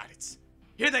myself, Raditz.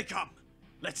 Here they come.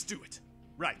 Let's do it.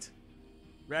 Right.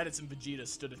 Raditz and Vegeta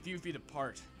stood a few feet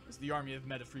apart as the army of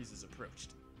Meta Friezas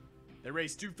approached. They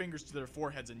raised 2 fingers to their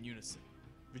foreheads in unison,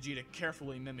 Vegeta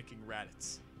carefully mimicking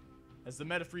Raditz. As the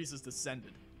Meta Friezas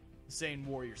descended, the Saiyan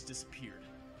warriors disappeared.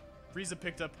 Frieza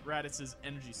picked up Raditz's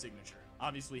energy signature,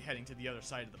 obviously heading to the other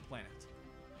side of the planet.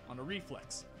 On a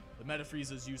reflex, the Meta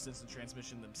Friezas used instant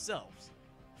transmission themselves,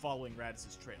 following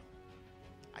Raditz's trail.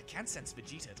 I can't sense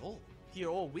Vegeta at all, here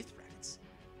or with Raditz.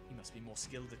 He must be more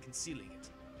skilled at concealing it.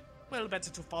 Well, better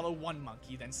to follow one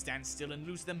monkey than stand still and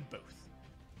lose them both.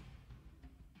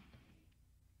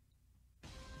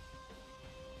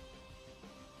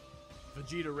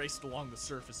 Vegeta raced along the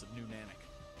surface of New Namek,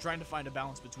 trying to find a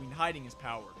balance between hiding his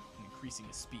power and increasing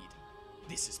his speed.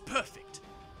 This is perfect!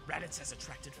 Raditz has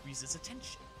attracted Frieza's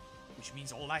attention, which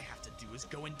means all I have to do is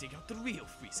go and dig out the real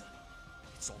Frieza.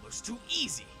 It's almost too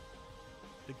easy!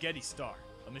 The Getty Star,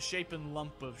 a misshapen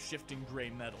lump of shifting gray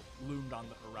metal, loomed on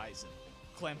the horizon,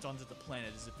 clamped onto the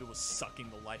planet as if it was sucking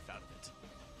the life out of it.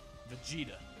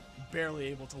 Vegeta, barely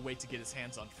able to wait to get his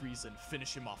hands on Frieza and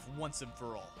finish him off once and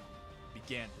for all,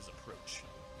 began his approach.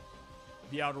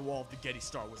 The outer wall of the Getty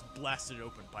Star was blasted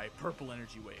open by a purple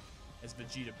energy wave as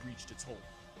Vegeta breached its hole.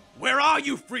 Where are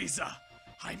you, Frieza?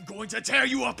 I'm going to tear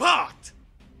you apart!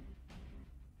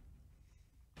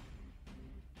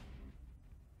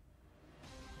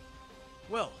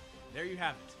 Well, there you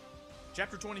have it.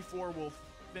 Chapter 24 will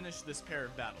finish this pair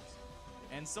of battles.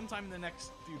 And sometime in the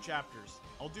next few chapters,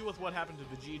 I'll deal with what happened to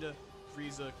Vegeta,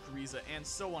 Frieza, Frieza, and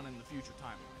so on in the future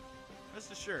timeline.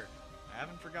 Rest assured, I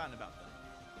haven't forgotten about them.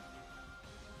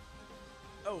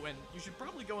 Oh, and you should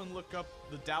probably go and look up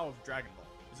the Tao of Dragon Ball.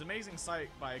 It's an amazing site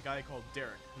by a guy called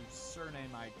Derek, whose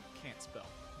surname I can't spell.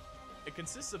 It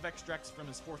consists of extracts from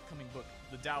his forthcoming book,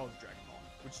 The Tao of Dragon Ball,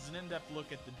 which is an in-depth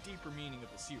look at the deeper meaning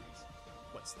of the series.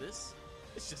 What's this?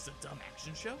 It's just a dumb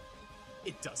action show?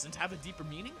 It doesn't have a deeper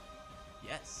meaning?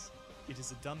 Yes, it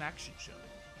is a dumb action show,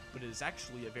 but it is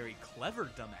actually a very clever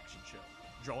dumb action show,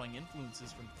 drawing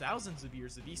influences from thousands of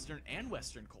years of Eastern and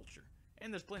Western culture,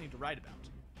 and there's plenty to write about.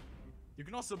 You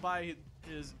can also buy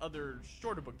his other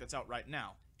shorter book that's out right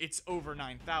now, It's Over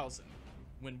 9000,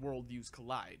 When Worldviews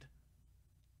Collide,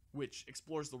 which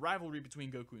explores the rivalry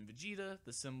between Goku and Vegeta,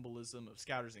 the symbolism of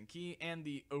Scouters and Ki, and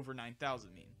the Over 9000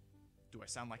 meme. Do I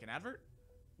sound like an advert?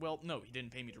 Well, no, he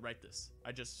didn't pay me to write this.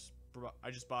 I just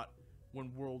bought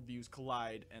When Worldviews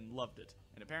Collide and loved it,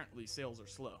 and apparently sales are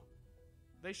slow.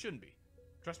 They shouldn't be.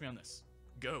 Trust me on this.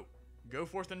 Go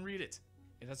forth and read it.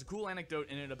 It has a cool anecdote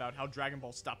in it about how Dragon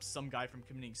Ball stopped some guy from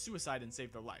committing suicide and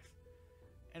saved their life.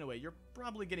 Anyway, you're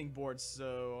probably getting bored,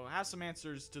 so I have some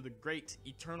answers to the great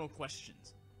eternal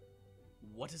questions.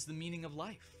 What is the meaning of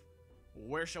life?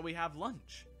 Where shall we have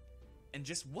lunch? And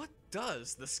just what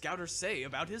does the Scouter say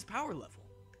about his power level?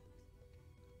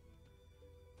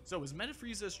 So, is Meta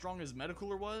Frieza as strong as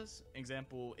Metacooler was?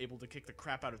 Example, able to kick the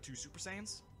crap out of 2 Super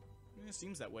Saiyans? It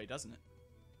seems that way, doesn't it?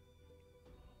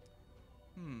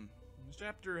 This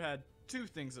chapter had 2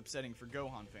 things upsetting for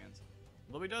Gohan fans.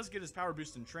 Although he does get his power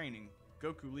boost in training,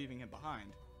 Goku leaving him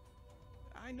behind.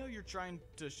 I know you're trying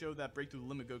to show that Breakthrough the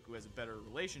Limit Goku has a better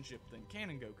relationship than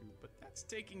Canon Goku, but that's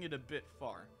taking it a bit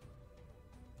far.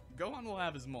 Gohan will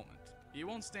have his moment. He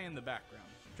won't stay in the background.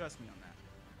 Trust me on that.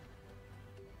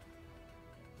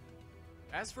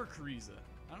 As for Frieza,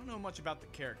 I don't know much about the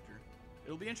character.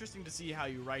 It'll be interesting to see how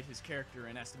you write his character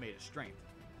and estimate his strength.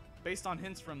 Based on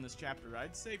hints from this chapter,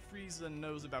 I'd say Frieza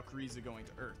knows about Frieza going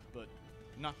to Earth, but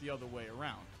not the other way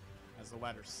around, as the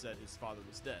latter said his father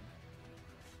was dead.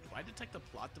 Do I detect a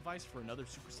plot device for another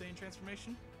Super Saiyan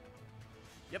transformation?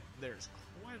 Yep, there's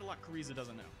quite a lot Frieza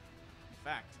doesn't know. In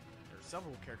fact, there are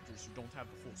several characters who don't have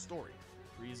the full story.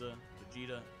 Frieza,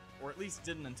 Vegeta, or at least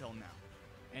didn't until now.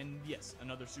 And yes,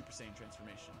 another Super Saiyan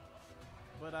transformation.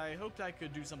 But I hoped I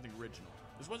could do something original.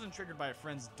 This wasn't triggered by a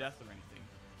friend's death or anything.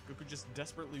 Goku just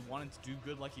desperately wanted to do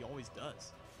good like he always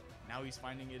does. Now he's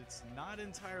finding it's not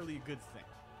entirely a good thing.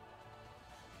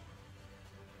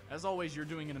 As always, you're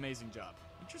doing an amazing job.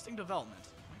 Interesting development.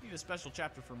 Might need a special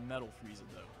chapter for Metal Frieza,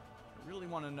 though. I really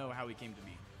want to know how he came to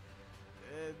be.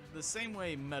 The same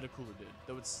way Metacooler did,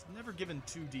 though it's never given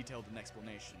too detailed an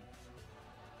explanation.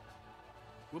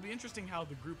 It will be interesting how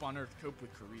the group on Earth cope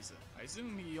with Frieza. I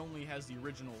assume he only has the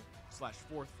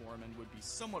original/4th form and would be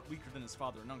somewhat weaker than his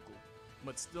father and uncle,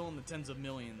 but still in the tens of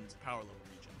millions power level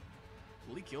region.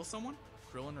 Will he kill someone?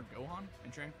 Krillin or Gohan?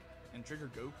 And trigger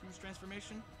Goku's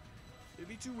transformation? It'd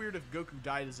be too weird if Goku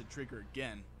died as a trigger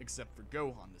again, except for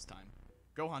Gohan this time.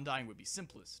 Gohan dying would be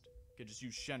simplest. Could just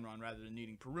use Shenron rather than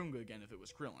needing Purunga again if it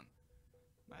was Krillin.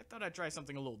 I thought I'd try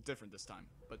something a little different this time,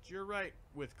 but you're right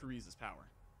with Frieza's power.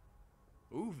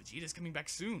 Ooh, Vegeta's coming back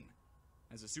soon.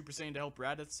 As a Super Saiyan to help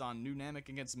Raditz on New Namek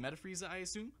against Meta Frieza, I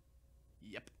assume?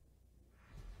 Yep.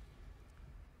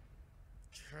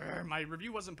 My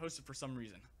review wasn't posted for some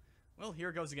reason. Well, here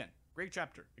it goes again. Great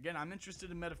chapter. Again, I'm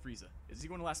interested in Meta Frieza. Is he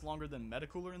going to last longer than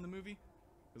Metacooler in the movie?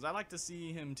 Because I like to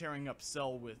see him tearing up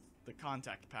Cell with the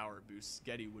contact power boost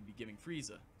Getty would be giving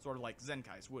Frieza. Sort of like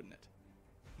Zenkai's, wouldn't it?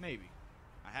 Maybe.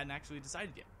 I hadn't actually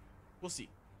decided yet. We'll see.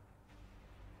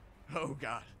 Oh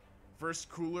god. First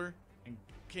Cooler, and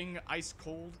King Ice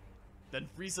Cold, then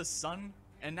Frieza's son,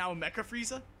 and now Mecha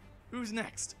Frieza? Who's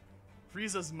next?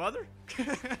 Frieza's mother?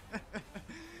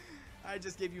 I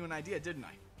just gave you an idea, didn't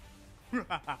I?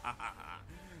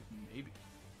 Maybe.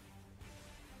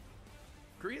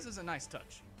 Frieza's a nice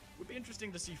touch. Would be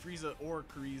interesting to see Frieza or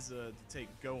Frieza to take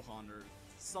Gohan or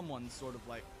someone sort of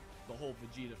like the whole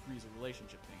Vegeta-Frieza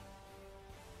relationship thing.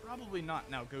 Probably not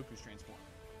now Goku's transformed.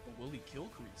 But will he kill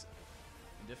Frieza?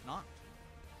 And if not,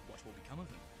 what will become of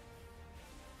him?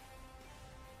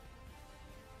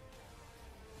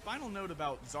 Final note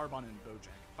about Zarbon and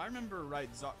Bojack. If I remember right,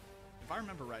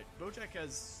 Bojack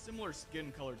has similar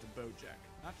skin color to Bojack.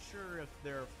 Not sure if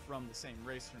they're from the same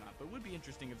race or not, but it would be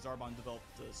interesting if Zarbon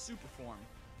developed a super form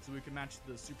so we could match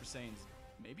the Super Saiyans.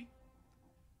 Maybe?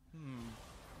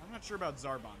 I'm not sure about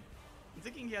Zarbon. I'm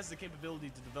thinking he has the capability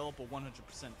to develop a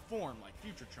 100% form like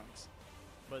Future Trunks,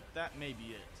 but that may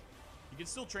be it. He can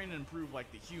still train and improve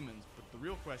like the humans, but the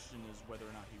real question is whether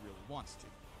or not he really wants to.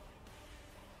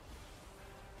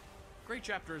 Great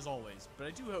chapter as always, but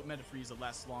I do hope Meta Frieza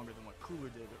lasts longer than what Cooler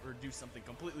did, or do something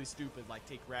completely stupid like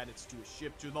take Raditz to a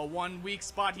ship to the one weak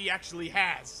spot he actually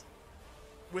has!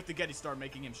 With the Getty Star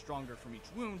making him stronger from each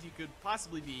wound, he could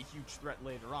possibly be a huge threat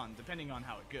later on, depending on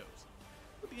how it goes.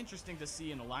 It would be interesting to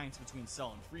see an alliance between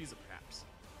Cell and Frieza, perhaps.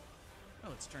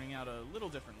 Well, it's turning out a little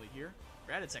differently here.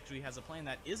 Raditz actually has a plan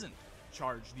that isn't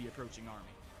charge the approaching army.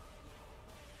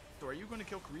 So are you going to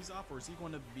kill Frieza off, or is he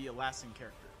going to be a lasting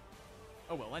character?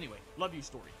 Oh well, anyway, love you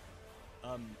story.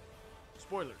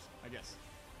 Spoilers, I guess.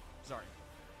 Sorry.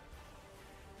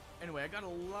 Anyway, I got a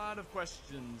lot of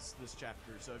questions this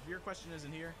chapter, so if your question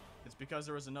isn't here, it's because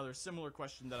there was another similar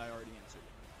question that I already answered.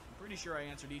 I'm pretty sure I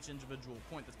answered each individual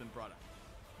point that's been brought up.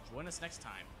 Join us next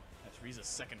time, as Frieza's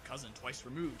second cousin twice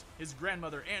removed, his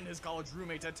grandmother and his college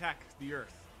roommate attack the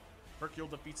Earth. Hercule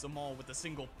defeats them all with a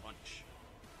single punch.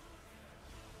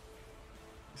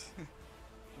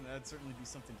 That'd certainly be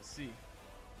something to see.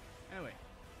 Anyway,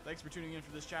 thanks for tuning in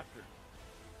for this chapter.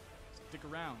 Stick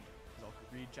around, as I'll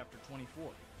read chapter 24.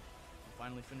 We'll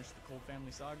finally finish the Cold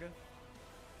Family Saga,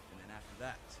 and then after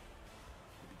that,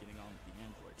 we'll be getting on with the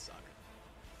Android Saga.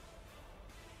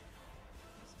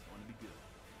 This is going to be good.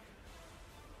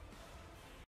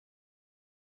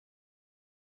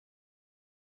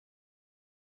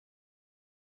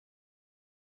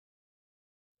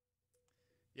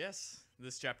 Yes,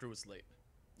 this chapter was late.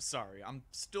 Sorry, I'm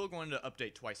still going to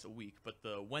update twice a week, but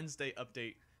the Wednesday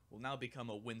update will now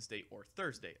become a Wednesday or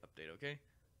Thursday update, okay?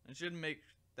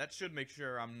 That should make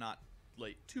sure I'm not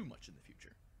late too much in the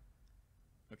future.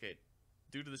 Okay,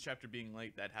 due to this chapter being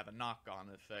late, that'd have a knock-on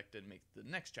effect and make the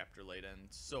next chapter late, and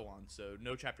so on. So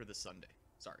no chapter this Sunday.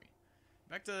 Sorry.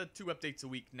 Back to 2 updates a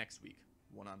week next week.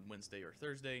 One on Wednesday or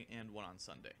Thursday, and one on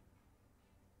Sunday.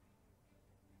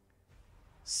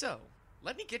 So,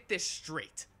 let me get this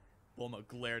straight. Bulma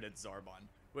glared at Zarbon,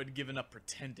 who had given up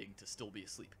pretending to still be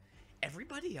asleep.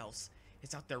 Everybody else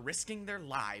is out there risking their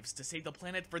lives to save the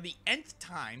planet for the nth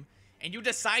time, and you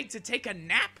decide to take a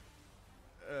nap?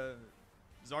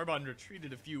 Zarbon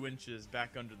retreated a few inches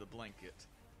back under the blanket.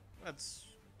 That's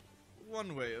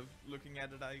one way of looking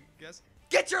at it, I guess.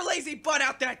 Get your lazy butt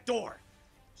out that door!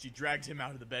 She dragged him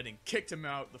out of the bed and kicked him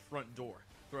out the front door,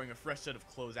 throwing a fresh set of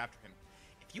clothes after him.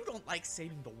 If you don't like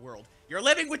saving the world, you're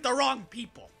living with the wrong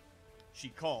people! She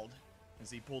called, as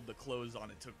he pulled the clothes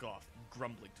on and took off,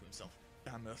 grumbling to himself.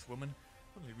 Damn Earthwoman.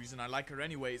 Only reason I like her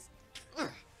anyways. Ugh.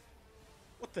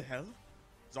 What the hell?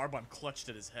 Zarbon clutched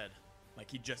at his head,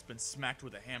 like he'd just been smacked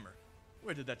with a hammer.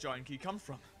 Where did that giant key come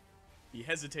from? He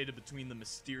hesitated between the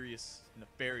mysterious,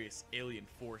 nefarious alien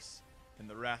force and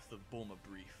the wrath of Bulma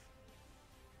Brief.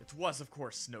 It was, of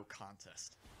course, no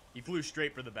contest. He flew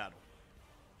straight for the battle.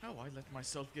 How I let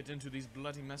myself get into these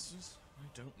bloody messes, I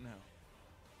don't know.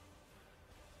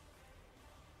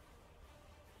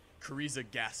 Frieza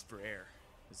gasped for air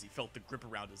as he felt the grip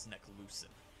around his neck loosen.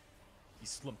 He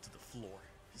slumped to the floor,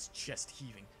 his chest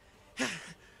heaving.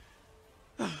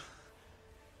 I'm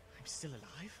still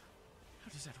alive?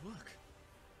 How does that work?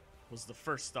 Was the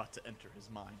first thought to enter his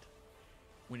mind.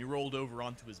 When he rolled over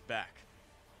onto his back,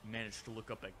 he managed to look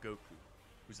up at Goku,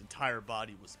 whose entire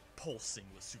body was pulsing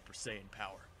with Super Saiyan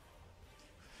power.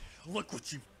 Look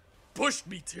what you've pushed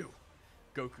me to,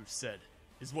 Goku said,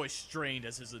 his voice strained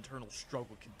as his internal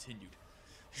struggle continued.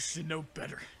 You should know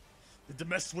better than to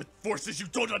mess with forces you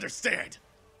don't understand.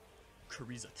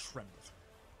 Frieza trembled.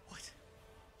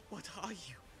 What are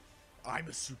you? I'm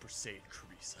a Super Saiyan,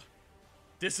 Frieza.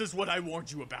 This is what I warned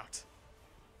you about.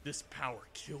 This power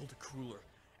killed Cooler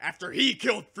after he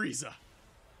killed Frieza.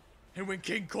 And when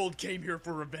King Cold came here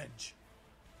for revenge,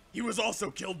 he was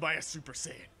also killed by a Super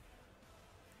Saiyan.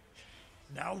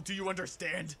 Now do you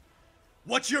understand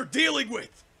what you're dealing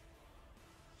with?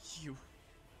 You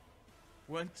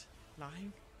weren't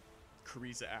lying?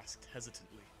 Frieza asked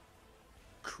hesitantly.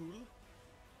 Cooler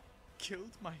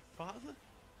killed my father?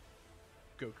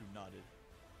 Goku nodded.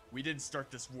 We didn't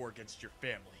start this war against your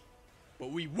family,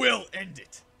 but we will end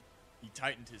it. He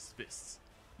tightened his fists.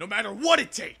 No matter what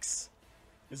it takes!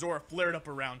 His aura flared up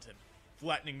around him,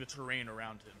 flattening the terrain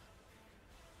around him.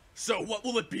 So what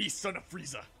will it be, son of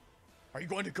Frieza? Are you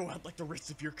going to go out like the rest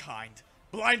of your kind,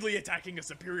 blindly attacking a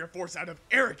superior force out of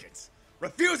arrogance,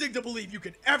 refusing to believe you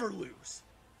can ever lose?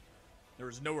 There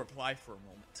was no reply for a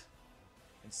moment,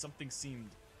 and something seemed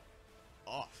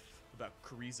off about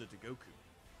Frieza to Goku.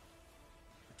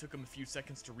 It took him a few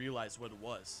seconds to realize what it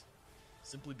was,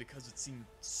 simply because it seemed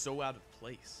so out of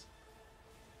place.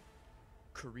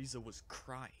 Frieza was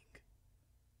crying.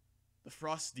 The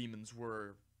Frost Demons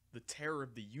were the terror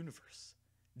of the universe,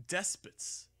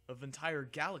 despots of entire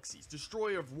galaxies,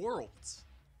 destroyer of worlds.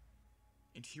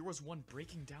 And here was one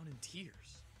breaking down in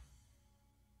tears.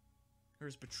 There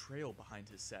was betrayal behind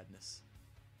his sadness.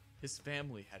 His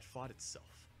family had fought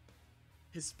itself.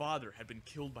 His father had been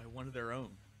killed by one of their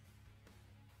own.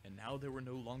 And now they were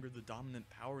no longer the dominant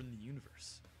power in the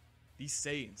universe. These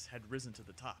Saiyans had risen to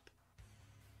the top.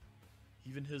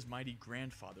 Even his mighty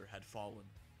grandfather had fallen.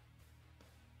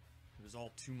 It was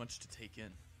all too much to take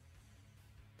in.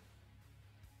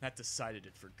 That decided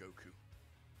it for Goku.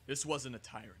 This wasn't a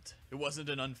tyrant. It wasn't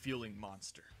an unfeeling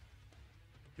monster.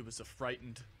 It was a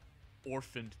frightened,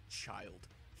 orphaned child,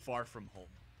 far from home.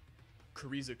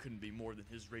 Frieza couldn't be more than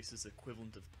his race's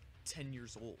equivalent of 10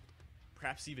 years old,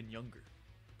 perhaps even younger.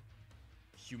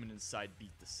 Human inside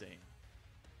beat the same.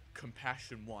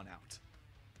 Compassion won out.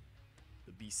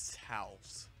 The beast's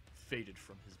howls faded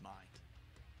from his mind.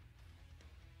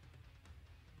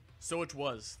 So it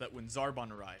was that when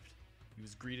Zarbon arrived, he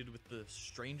was greeted with the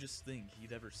strangest thing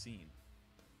he'd ever seen.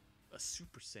 A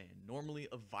Super Saiyan, normally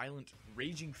a violent,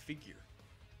 raging figure,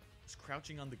 was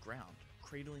crouching on the ground,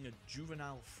 cradling a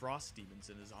juvenile Frost Demons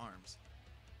in his arms,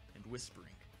 and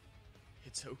whispering,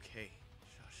 "It's okay,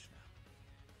 shush now.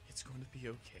 It's going to be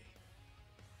okay."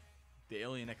 The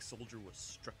alien ex-soldier was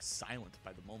struck silent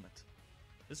by the moment.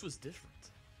 This was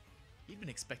different. He'd been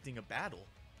expecting a battle,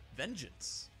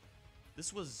 vengeance.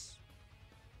 This was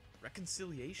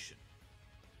reconciliation.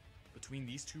 Between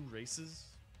these two races,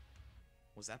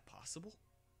 was that possible?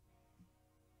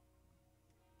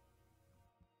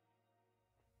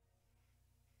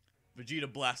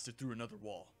 Vegeta blasted through another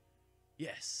wall.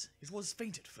 Yes, it was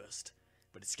faint at first,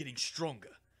 but it's getting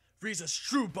stronger. Frieza's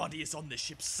true body is on this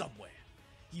ship somewhere.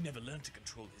 He never learned to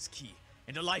control his ki,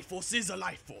 and a life force is a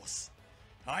life force.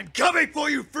 I'm coming for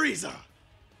you, Frieza!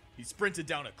 He sprinted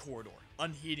down a corridor,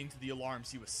 unheeding to the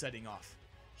alarms he was setting off.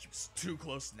 He was too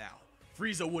close now.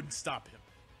 Frieza wouldn't stop him.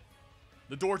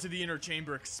 The door to the inner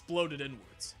chamber exploded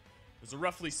inwards. It was a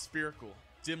roughly spherical,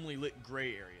 dimly lit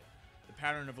gray area, the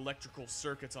pattern of electrical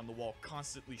circuits on the wall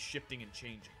constantly shifting and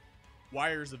changing.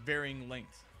 Wires of varying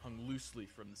length hung loosely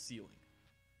from the ceiling.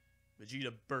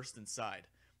 Vegeta burst inside,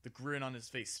 the grin on his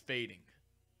face fading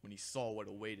when he saw what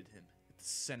awaited him at the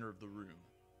center of the room.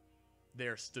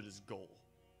 There stood his goal,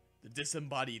 the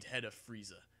disembodied head of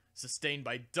Frieza, sustained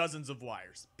by dozens of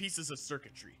wires, pieces of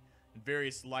circuitry, and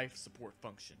various life support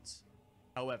functions.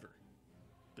 However,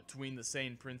 between the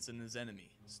Saiyan Prince and his enemy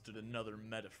stood another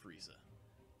Meta Frieza,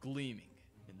 gleaming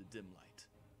in the dim light.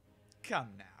 Come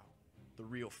now, the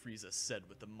real Frieza said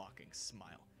with a mocking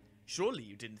smile. Surely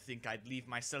you didn't think I'd leave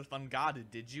myself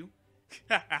unguarded, did you?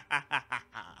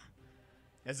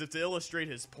 As if to illustrate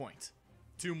his point,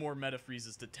 two more Meta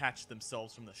Friezas detached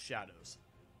themselves from the shadows,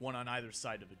 one on either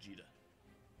side of Vegeta.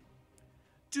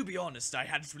 To be honest, I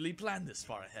hadn't really planned this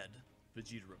far ahead,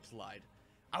 Vegeta replied.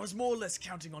 I was more or less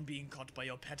counting on being caught by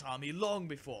your pet army long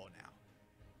before now.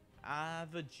 Ah,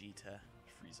 Vegeta,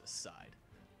 Frieza sighed.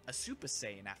 A Super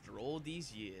Saiyan after all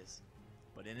these years,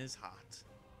 but in his heart,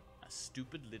 a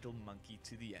stupid little monkey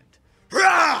to the end.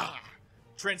 Hurrah!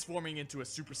 Transforming into a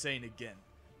Super Saiyan again,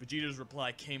 Vegeta's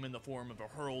reply came in the form of a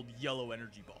hurled yellow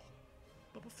energy ball.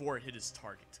 But before it hit his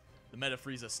target, the Meta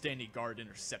Frieza standing guard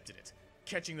intercepted it,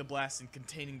 catching the blast and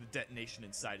containing the detonation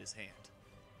inside his hand.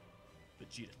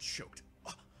 Vegeta choked.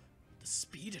 The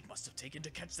speed it must have taken to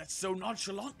catch that so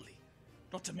nonchalantly.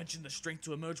 Not to mention the strength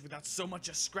to emerge without so much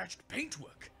as scratched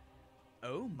paintwork.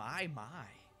 Oh my,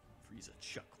 Frieza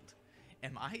chuckled.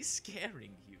 Am I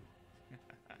scaring you?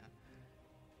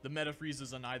 The Meta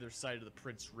Friezas on either side of the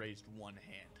prince raised one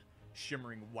hand,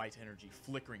 shimmering white energy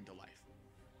flickering to life.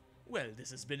 Well,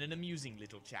 this has been an amusing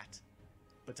little chat,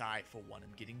 but I, for one,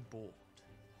 am getting bored.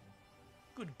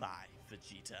 Goodbye,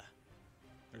 Vegeta.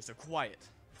 There's a quiet,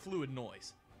 fluid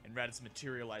noise, and Raditz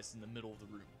materialized in the middle of the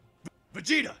room.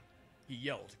 Vegeta! He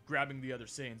yelled, grabbing the other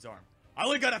Saiyan's arm. I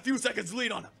only got a few seconds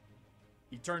lead on him!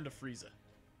 He turned to Frieza.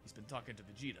 He's been talking to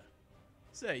Vegeta.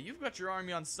 Say, you've got your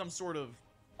army on some sort of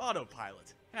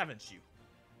autopilot, haven't you?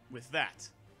 With that,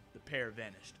 the pair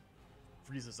vanished.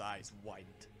 Frieza's eyes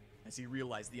widened as he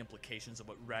realized the implications of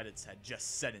what Raditz had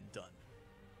just said and done.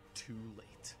 Too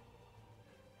late.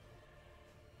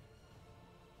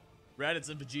 Raditz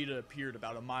and Vegeta appeared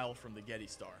about a mile from the Getty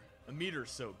Star, a meter or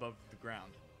so above the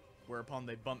ground, whereupon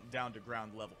they bumped down to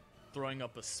ground level, throwing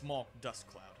up a small dust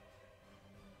cloud.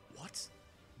 What?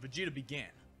 Vegeta began,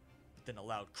 but then a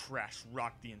loud crash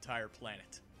rocked the entire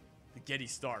planet. The Getty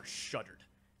Star shuddered,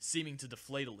 seeming to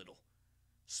deflate a little.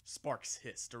 Sparks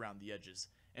hissed around the edges,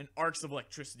 and arcs of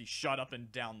electricity shot up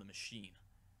and down the machine.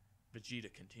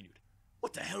 Vegeta continued.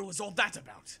 What the hell was all that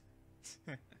about?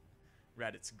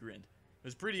 Raditz grinned. It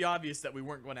was pretty obvious that we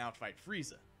weren't going to outfight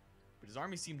Frieza, but his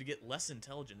army seemed to get less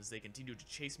intelligent as they continued to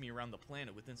chase me around the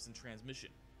planet with instant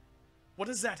transmission. What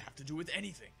does that have to do with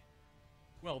anything?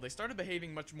 Well, they started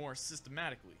behaving much more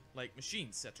systematically, like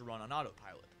machines set to run on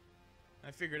autopilot.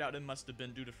 I figured out it must have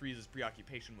been due to Frieza's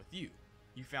preoccupation with you.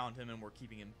 You found him and were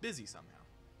keeping him busy somehow.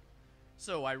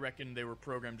 So I reckoned they were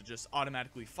programmed to just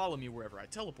automatically follow me wherever I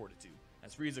teleported to,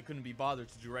 as Frieza couldn't be bothered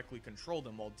to directly control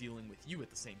them while dealing with you at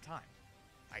the same time.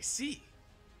 I see.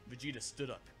 Vegeta stood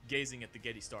up, gazing at the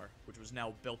Getty Star, which was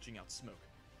now belching out smoke.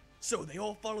 So they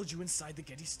all followed you inside the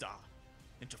Getty Star,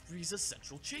 into Frieza's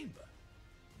central chamber.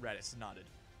 Raditz nodded,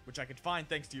 which I could find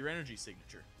thanks to your energy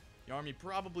signature. The army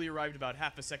probably arrived about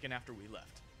half a second after we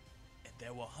left. And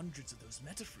there were hundreds of those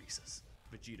Meta Friezas,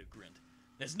 Vegeta grinned.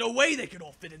 There's no way they could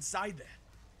all fit inside there.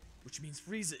 Which means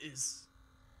Frieza is...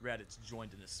 Raditz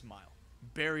joined in a smile,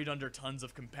 buried under tons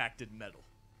of compacted metal.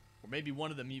 Or maybe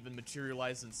one of them even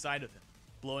materialized inside of him,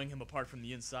 blowing him apart from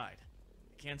the inside.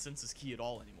 I can't sense his ki at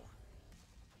all anymore.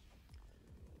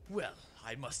 Well,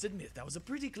 I must admit that was a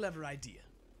pretty clever idea,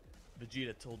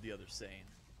 Vegeta told the other Saiyan.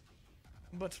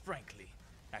 But frankly,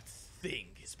 that thing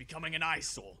is becoming an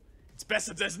eyesore. It's best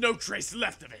if there's no trace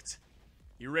left of it.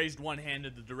 He raised one hand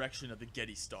in the direction of the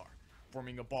Getty Star,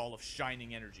 forming a ball of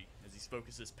shining energy as he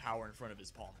focused his power in front of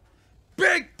his palm.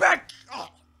 Big back! Oh!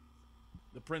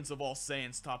 The Prince of all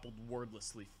Saiyans toppled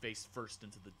wordlessly face first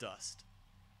into the dust.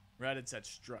 Raditz had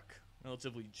struck,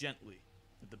 relatively gently,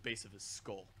 at the base of his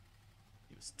skull.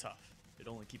 He was tough. It'd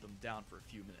only keep him down for a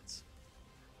few minutes.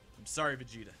 I'm sorry,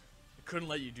 Vegeta. I couldn't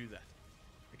let you do that.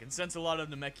 I can sense a lot of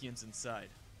Namekians inside,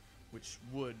 which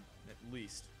would, at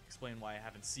least, explain why I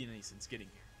haven't seen any since getting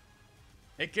here.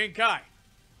 Hey, King Kai!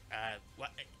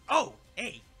 What? Oh,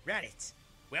 hey, Raditz.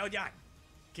 Well done.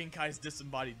 King Kai's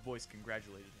disembodied voice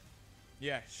congratulated him.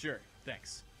 Yeah, sure,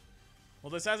 thanks.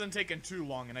 Well, this hasn't taken too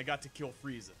long and I got to kill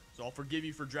Frieza, so I'll forgive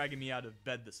you for dragging me out of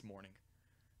bed this morning.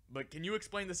 But can you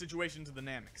explain the situation to the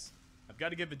Nameks? I've got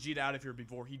to get Vegeta out of here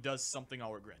before he does something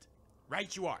I'll regret.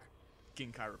 Right you are.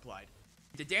 King Kai replied.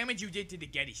 The damage you did to the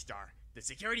Getty Star, the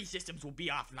security systems will be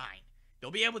offline.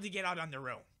 They'll be able to get out on their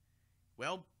own.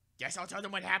 Well, guess I'll tell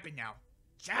them what happened now.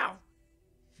 Ciao!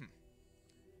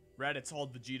 Raditz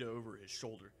hauled Vegeta over his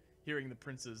shoulder, hearing the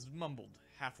prince's mumbled,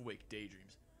 half-awake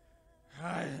daydreams.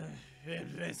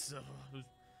 Invincible,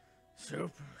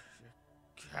 Super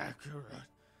Kakarot,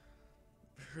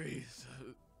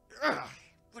 Frieza.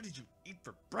 What did you eat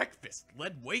for breakfast?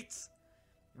 Lead weights?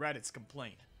 Raditz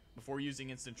complained, before using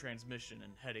instant transmission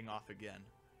and heading off again.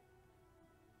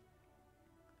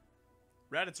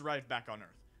 Raditz arrived back on Earth.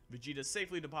 Vegeta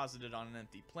safely deposited on an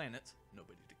empty planet,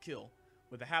 nobody to kill,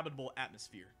 with a habitable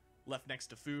atmosphere, left next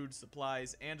to food,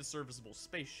 supplies, and a serviceable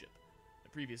spaceship. The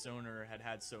previous owner had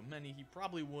had so many he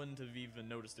probably wouldn't have even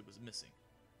noticed it was missing.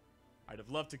 I'd have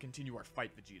loved to continue our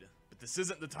fight, Vegeta, but this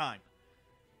isn't the time.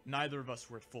 Neither of us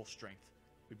were at full strength.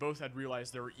 We both had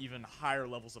realized there were even higher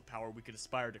levels of power we could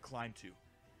aspire to climb to,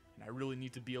 and I really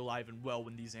need to be alive and well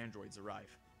when these androids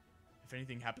arrive. If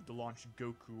anything happened to launch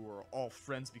Goku or all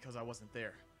friends because I wasn't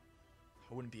there,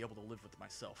 I wouldn't be able to live with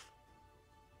myself.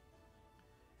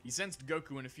 He sensed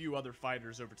Goku and a few other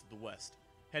fighters over to the west,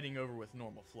 heading over with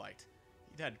normal flight.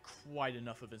 He'd had quite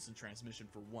enough of instant transmission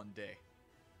for one day.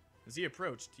 As he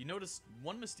approached, he noticed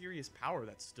one mysterious power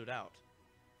that stood out.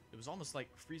 It was almost like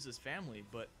Frieza's family,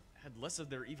 but had less of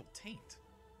their evil taint.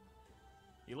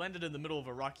 He landed in the middle of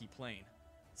a rocky plain,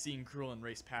 seeing Krillin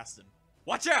race past him.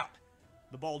 "Watch out!"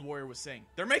 the bald warrior was saying.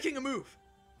 "They're making a move!"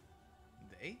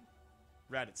 They?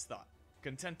 Raditz thought,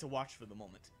 content to watch for the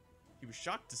moment. He was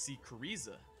shocked to see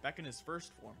Frieza, back in his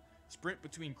first form, sprint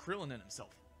between Krillin and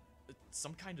himself.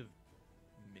 Some kind of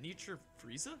miniature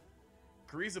Frieza?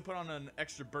 Frieza put on an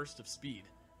extra burst of speed,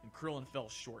 and Krillin fell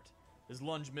short, his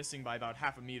lunge missing by about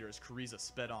half a meter as Frieza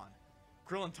sped on.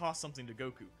 Krillin tossed something to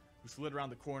Goku, who slid around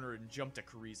the corner and jumped at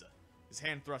Frieza. His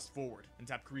hand thrust forward and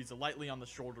tapped Frieza lightly on the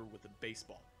shoulder with a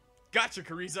baseball. "Gotcha,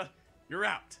 Frieza! You're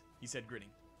out!" he said,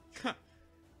 grinning.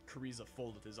 Frieza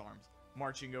folded his arms,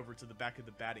 marching over to the back of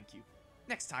the batting cube.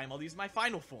 "Next time I'll use my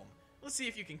final form. Let's see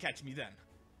if you can catch me then."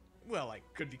 "Well, I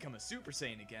could become a Super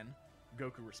Saiyan again,"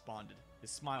 Goku responded,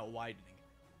 his smile widening.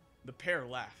 The pair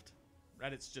laughed.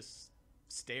 Raditz just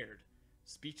stared,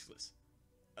 speechless.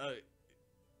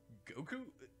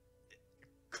 Goku?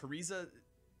 Frieza?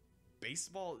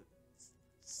 Baseball?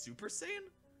 Super Saiyan?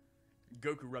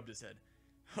 Goku rubbed his head.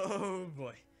 "Oh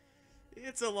boy,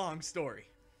 it's a long story."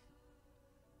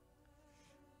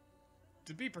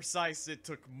 To be precise, it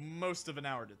took most of an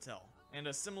hour to tell, and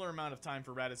a similar amount of time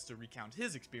for Raditz to recount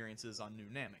his experiences on New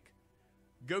Namek.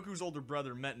 Goku's older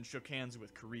brother met and shook hands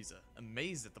with Frieza,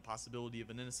 amazed at the possibility of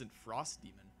an innocent frost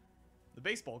demon. The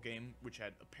baseball game, which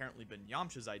had apparently been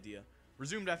Yamcha's idea,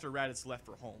 resumed after Raditz left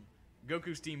for home.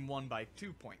 Goku's team won by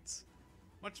 2 points.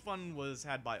 Much fun was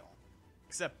had by all,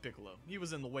 except Piccolo. He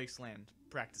was in the wasteland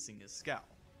practicing his scowl.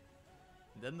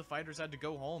 Then the fighters had to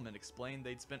go home and explain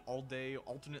they'd spent all day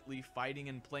alternately fighting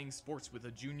and playing sports with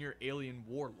a junior alien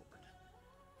warlord.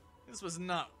 This was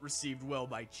not received well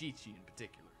by Chi-Chi in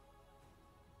particular.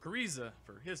 Frieza,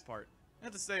 for his part,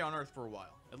 had to stay on Earth for a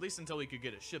while, at least until he could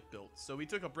get a ship built, so he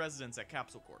took up residence at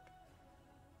Capsule Corp.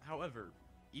 However,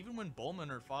 even when Bulma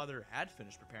and her father had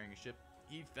finished preparing a ship,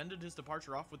 he fended his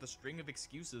departure off with a string of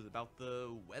excuses about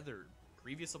the weather,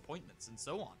 previous appointments, and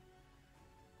so on.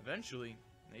 Eventually,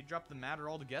 they dropped the matter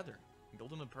altogether and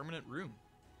built him a permanent room.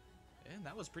 And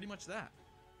that was pretty much that.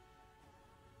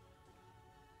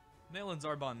 Nail and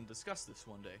Zarbon discussed this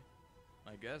one day.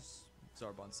 "I guess,"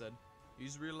 Zarbon said,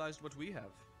 "he's realized what we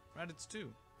have. Raditz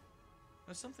too.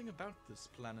 There's something about this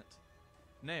planet."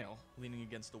 Nail, leaning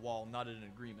against the wall, nodded in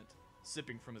agreement,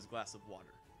 sipping from his glass of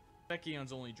water.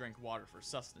 Beckions only drank water for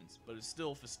sustenance, but is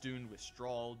still festooned with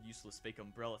straw, useless fake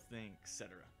umbrella thing,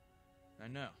 etc. I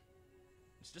know.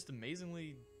 It's just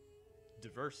amazingly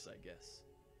diverse, I guess.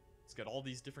 It's got all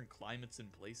these different climates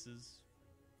and places.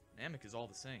 Namek is all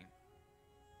the same.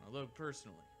 Although,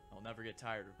 personally, I'll never get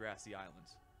tired of grassy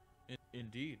islands.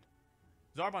 Indeed.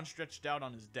 Zarbon stretched out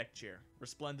on his deck chair,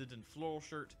 resplendent in floral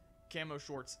shirt, camo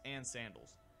shorts, and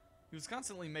sandals. He was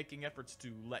constantly making efforts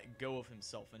to let go of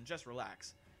himself and just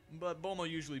relax, but Bulma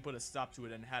usually put a stop to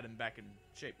it and had him back in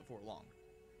shape before long.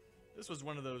 This was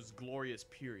one of those glorious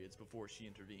periods before she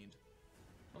intervened.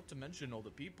 Not to mention all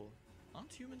the people.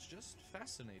 Aren't humans just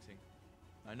fascinating?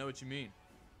 I know what you mean.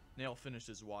 Nail finished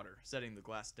his water, setting the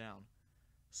glass down.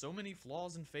 So many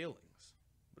flaws and failings,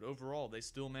 but overall they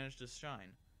still managed to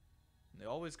shine. And they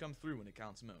always come through when it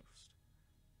counts most.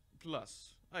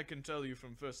 Plus, I can tell you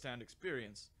from first-hand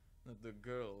experience that the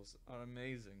girls are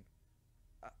amazing.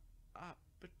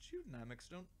 But you Namex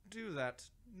don't do that,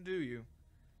 do you?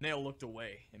 Nail looked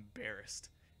away, embarrassed,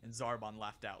 and Zarbon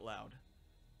laughed out loud.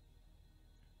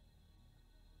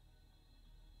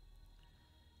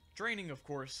 Training, of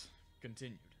course,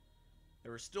 continued.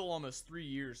 There were still almost 3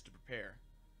 years to prepare.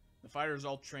 The fighters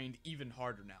all trained even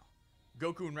harder now.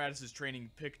 Goku and Raditz's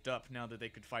training picked up now that they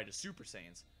could fight as Super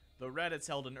Saiyans, though Raditz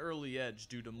held an early edge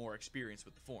due to more experience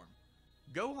with the form.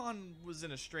 Gohan was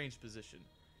in a strange position.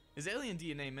 His alien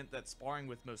DNA meant that sparring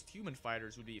with most human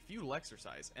fighters would be a futile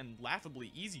exercise and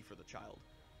laughably easy for the child,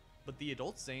 but the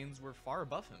adult Saiyans were far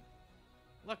above him.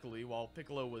 Luckily, while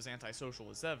Piccolo was antisocial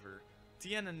as ever,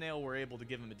 Tien and Nail were able to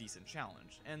give him a decent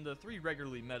challenge, and the three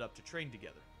regularly met up to train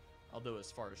together. Although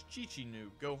as far as Chi-Chi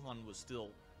knew, Gohan was still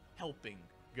helping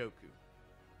Goku.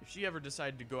 If she ever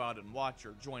decided to go out and watch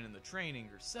or join in the training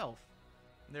herself,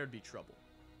 there'd be trouble.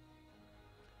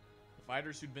 The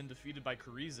fighters who'd been defeated by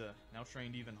Frieza now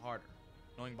trained even harder,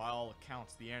 knowing by all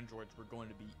accounts the androids were going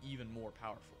to be even more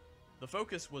powerful. The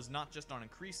focus was not just on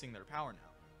increasing their power now,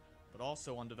 but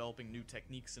also on developing new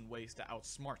techniques and ways to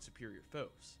outsmart superior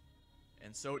foes.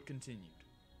 And so it continued,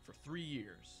 for 3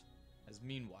 years, as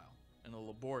meanwhile, in a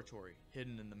laboratory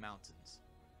hidden in the mountains,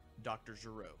 Dr.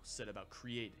 Gero set about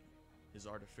creating his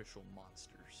artificial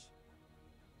monsters.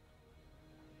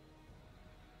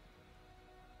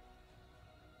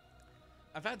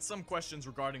 I've had some questions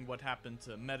regarding what happened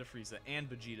to Meta Frieza and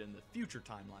Vegeta in the future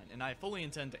timeline, and I fully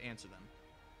intend to answer them.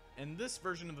 In this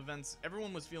version of events,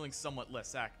 everyone was feeling somewhat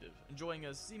less active, enjoying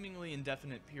a seemingly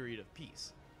indefinite period of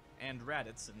peace. And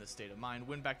Raditz, in this state of mind,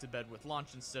 went back to bed with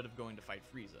lunch instead of going to fight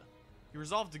Frieza. He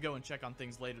resolved to go and check on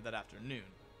things later that afternoon,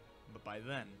 but by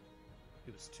then,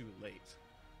 it was too late.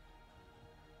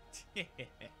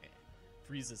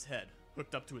 Frieza's head,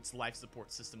 hooked up to its life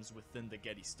support systems within the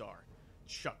Getty Star,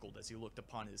 chuckled as he looked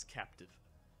upon his captive.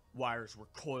 Wires were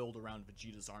coiled around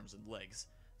Vegeta's arms and legs,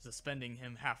 suspending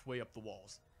him halfway up the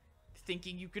walls.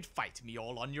 Thinking you could fight me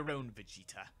all on your own,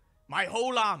 Vegeta? My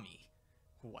whole army?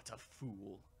 What a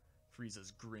fool.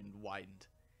 Frieza's grin widened.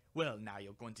 Well, now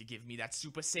you're going to give me that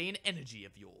Super Saiyan energy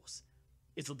of yours.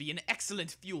 It'll be an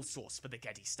excellent fuel source for the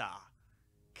Getty Star.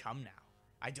 Come now,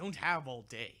 I don't have all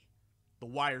day. The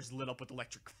wires lit up with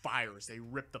electric fire as they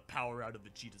ripped the power out of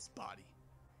Vegeta's body.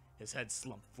 His head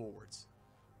slumped forwards,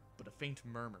 but a faint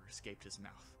murmur escaped his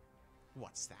mouth.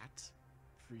 What's that?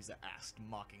 Frieza asked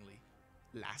mockingly.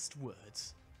 Last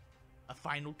words? A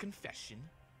final confession?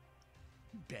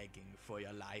 Begging for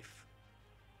your life?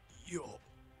 You're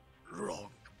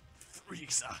wrong,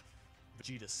 Frieza,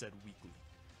 Vegeta said weakly.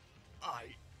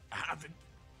 I haven't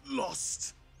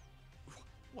lost.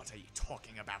 What are you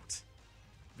talking about?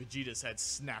 Vegeta's head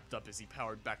snapped up as he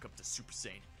powered back up to Super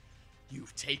Saiyan.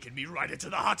 You've taken me right into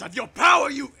the heart of your power,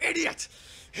 you idiot!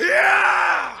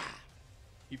 Here!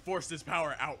 He forced his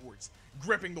power outwards,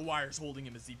 gripping the wires holding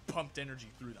him as he pumped energy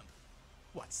through them.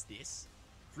 What's this?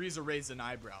 Frieza raised an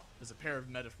eyebrow as a pair of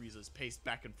Meta Friezas paced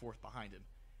back and forth behind him.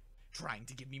 Trying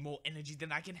to give me more energy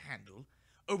than I can handle?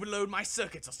 Overload my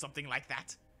circuits or something like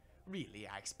that? Really,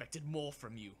 I expected more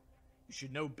from you. You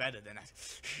should know better than that.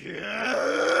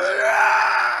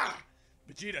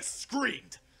 Vegeta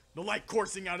screamed, the light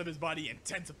coursing out of his body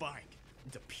intensifying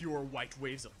into pure white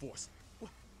waves of force.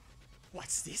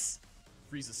 What's this?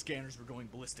 Frieza's scanners were going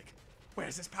ballistic.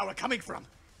 Where's this power coming from?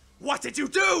 What did you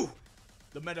do?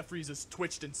 The Meta Friezas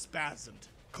twitched and spasmed,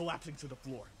 collapsing to the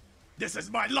floor. This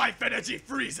is my life energy,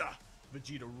 Frieza!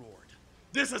 Vegeta roared.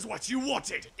 This is what you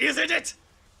wanted, isn't it?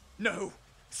 No.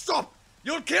 Stop!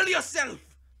 You'll kill yourself!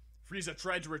 Frieza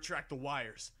tried to retract the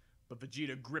wires, but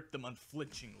Vegeta gripped them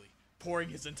unflinchingly, pouring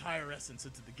his entire essence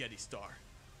into the Getty Star.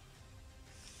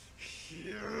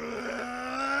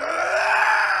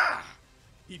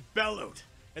 He bellowed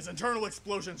as internal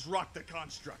explosions rocked the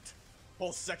construct.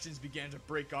 Whole sections began to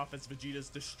break off as Vegeta's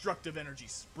destructive energy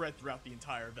spread throughout the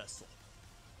entire vessel.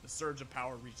 The surge of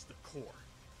power reached the core,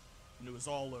 and it was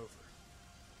all over.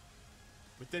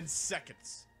 Within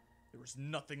seconds, there was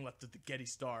nothing left of the Getty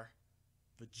Star,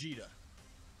 Vegeta,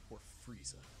 or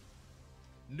Frieza.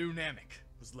 New Namek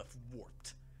was left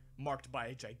warped, marked by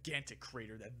a gigantic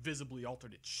crater that visibly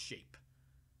altered its shape.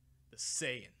 The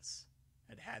Saiyans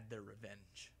had had their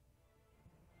revenge.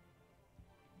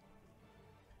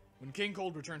 When King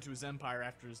Cold returned to his empire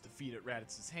after his defeat at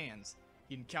Raditz's hands,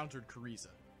 he encountered Frieza,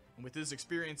 and with his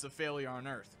experience of failure on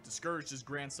Earth, discouraged his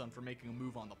grandson from making a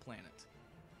move on the planet.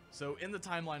 So in the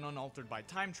timeline unaltered by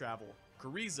time travel,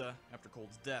 Frieza, after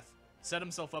Cold's death, set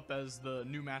himself up as the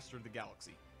new master of the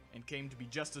galaxy, and came to be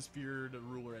just as feared a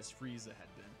ruler as Frieza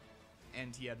had been.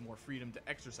 And he had more freedom to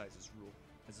exercise his rule,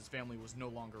 as his family was no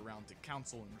longer around to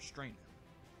counsel and restrain him.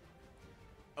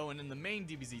 Oh, and in the main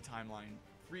DBZ timeline,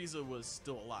 Frieza was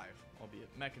still alive, albeit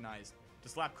mechanized, to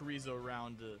slap Frieza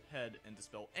around the head and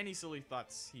dispel any silly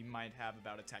thoughts he might have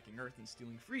about attacking Earth and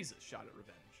stealing Frieza's shot at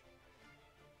revenge.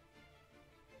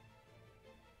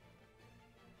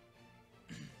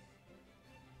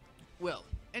 Well,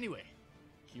 anyway,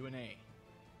 Q&A.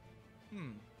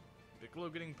 Piccolo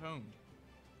getting pwned.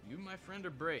 You, my friend,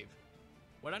 are brave.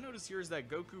 What I notice here is that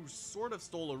Goku sort of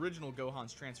stole original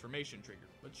Gohan's transformation trigger,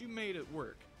 but you made it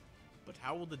work. But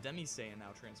how will the Demi-Saiyan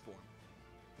now transform?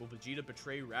 Will Vegeta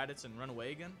betray Raditz and run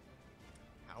away again?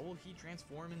 How will he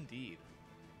transform indeed?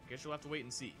 Guess you'll have to wait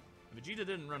and see. Vegeta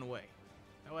didn't run away.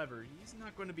 However, he's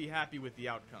not going to be happy with the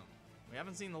outcome. We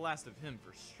haven't seen the last of him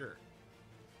for sure.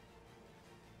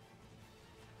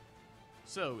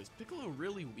 So, is Piccolo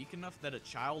really weak enough that a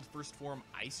child first form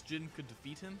Ice Jin could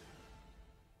defeat him?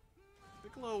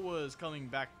 Piccolo on coming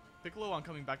back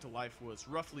to life was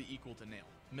roughly equal to Nail,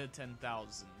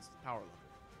 mid-10,000s power level.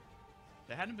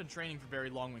 They hadn't been training for very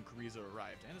long when Frieza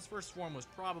arrived, and his first form was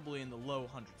probably in the low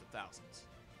hundreds of thousands.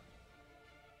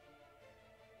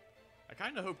 I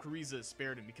kinda hope Frieza is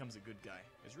spared and becomes a good guy.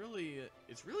 It's really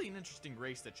an interesting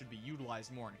race that should be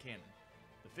utilized more in canon.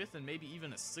 The 5th and maybe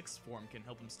even a 6th form can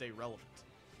help him stay relevant.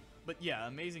 But yeah,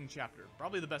 amazing chapter.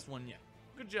 Probably the best one yet.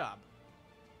 Good job.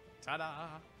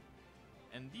 Ta-da!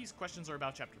 And these questions are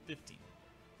about chapter 15.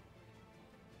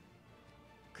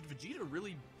 Could Vegeta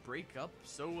really break up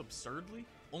so absurdly,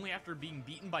 only after being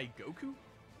beaten by Goku?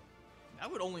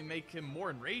 That would only make him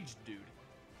more enraged, dude.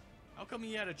 How come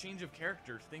he had a change of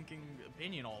character,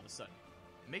 opinion all of a sudden?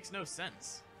 It makes no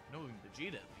sense. Knowing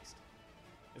Vegeta, at least.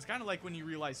 It's kind of like when you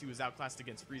realize he was outclassed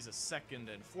against Frieza's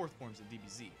 2nd and 4th forms in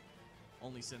DBZ.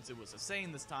 Only since it was a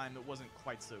Saiyan this time, it wasn't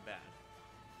quite so bad.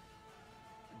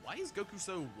 Why is Goku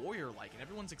so warrior-like and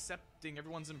everyone's accepting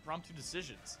everyone's impromptu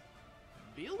decisions?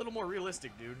 Be a little more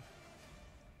realistic, dude.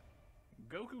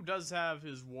 Goku does have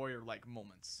his warrior-like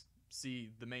moments.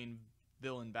 See the main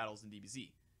villain battles in DBZ.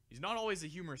 He's not always a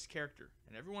humorous character,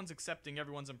 and everyone's accepting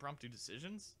everyone's impromptu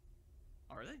decisions?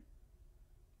 Are they?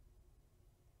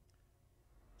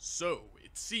 So,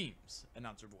 it seems,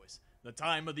 announcer voice, the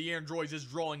time of the androids is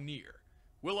drawing near.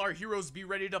 Will our heroes be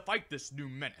ready to fight this new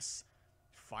menace?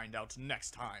 Find out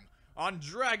next time on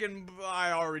Dragon...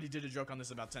 I already did a joke on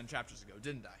this about 10 chapters ago,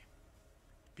 didn't I?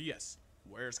 P.S.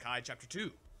 Where's Kai Chapter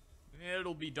 2?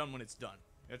 It'll be done when it's done.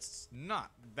 It's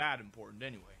not that important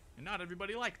anyway, and not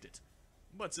everybody liked it.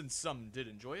 But since some did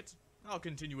enjoy it, I'll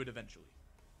continue it eventually.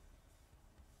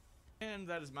 And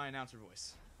that is my announcer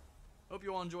voice. Hope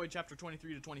you all enjoyed Chapter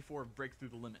 23 to 24 of Break Through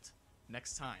the Limit.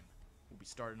 Next time, we'll be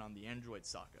starting on the Android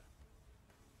Saga.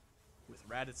 With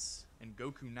Raditz and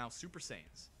Goku now Super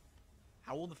Saiyans.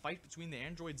 How will the fight between the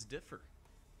androids differ?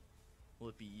 Will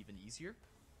it be even easier?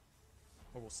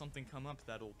 Or will something come up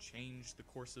that'll change the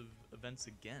course of events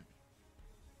again?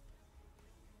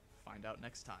 Find out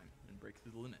next time in Break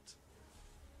Through the Limit.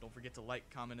 Don't forget to like,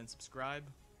 comment, and subscribe.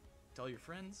 Tell your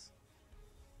friends.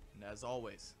 And as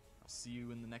always, I'll see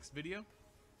you in the next video.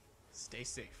 Stay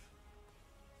safe.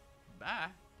 Bye.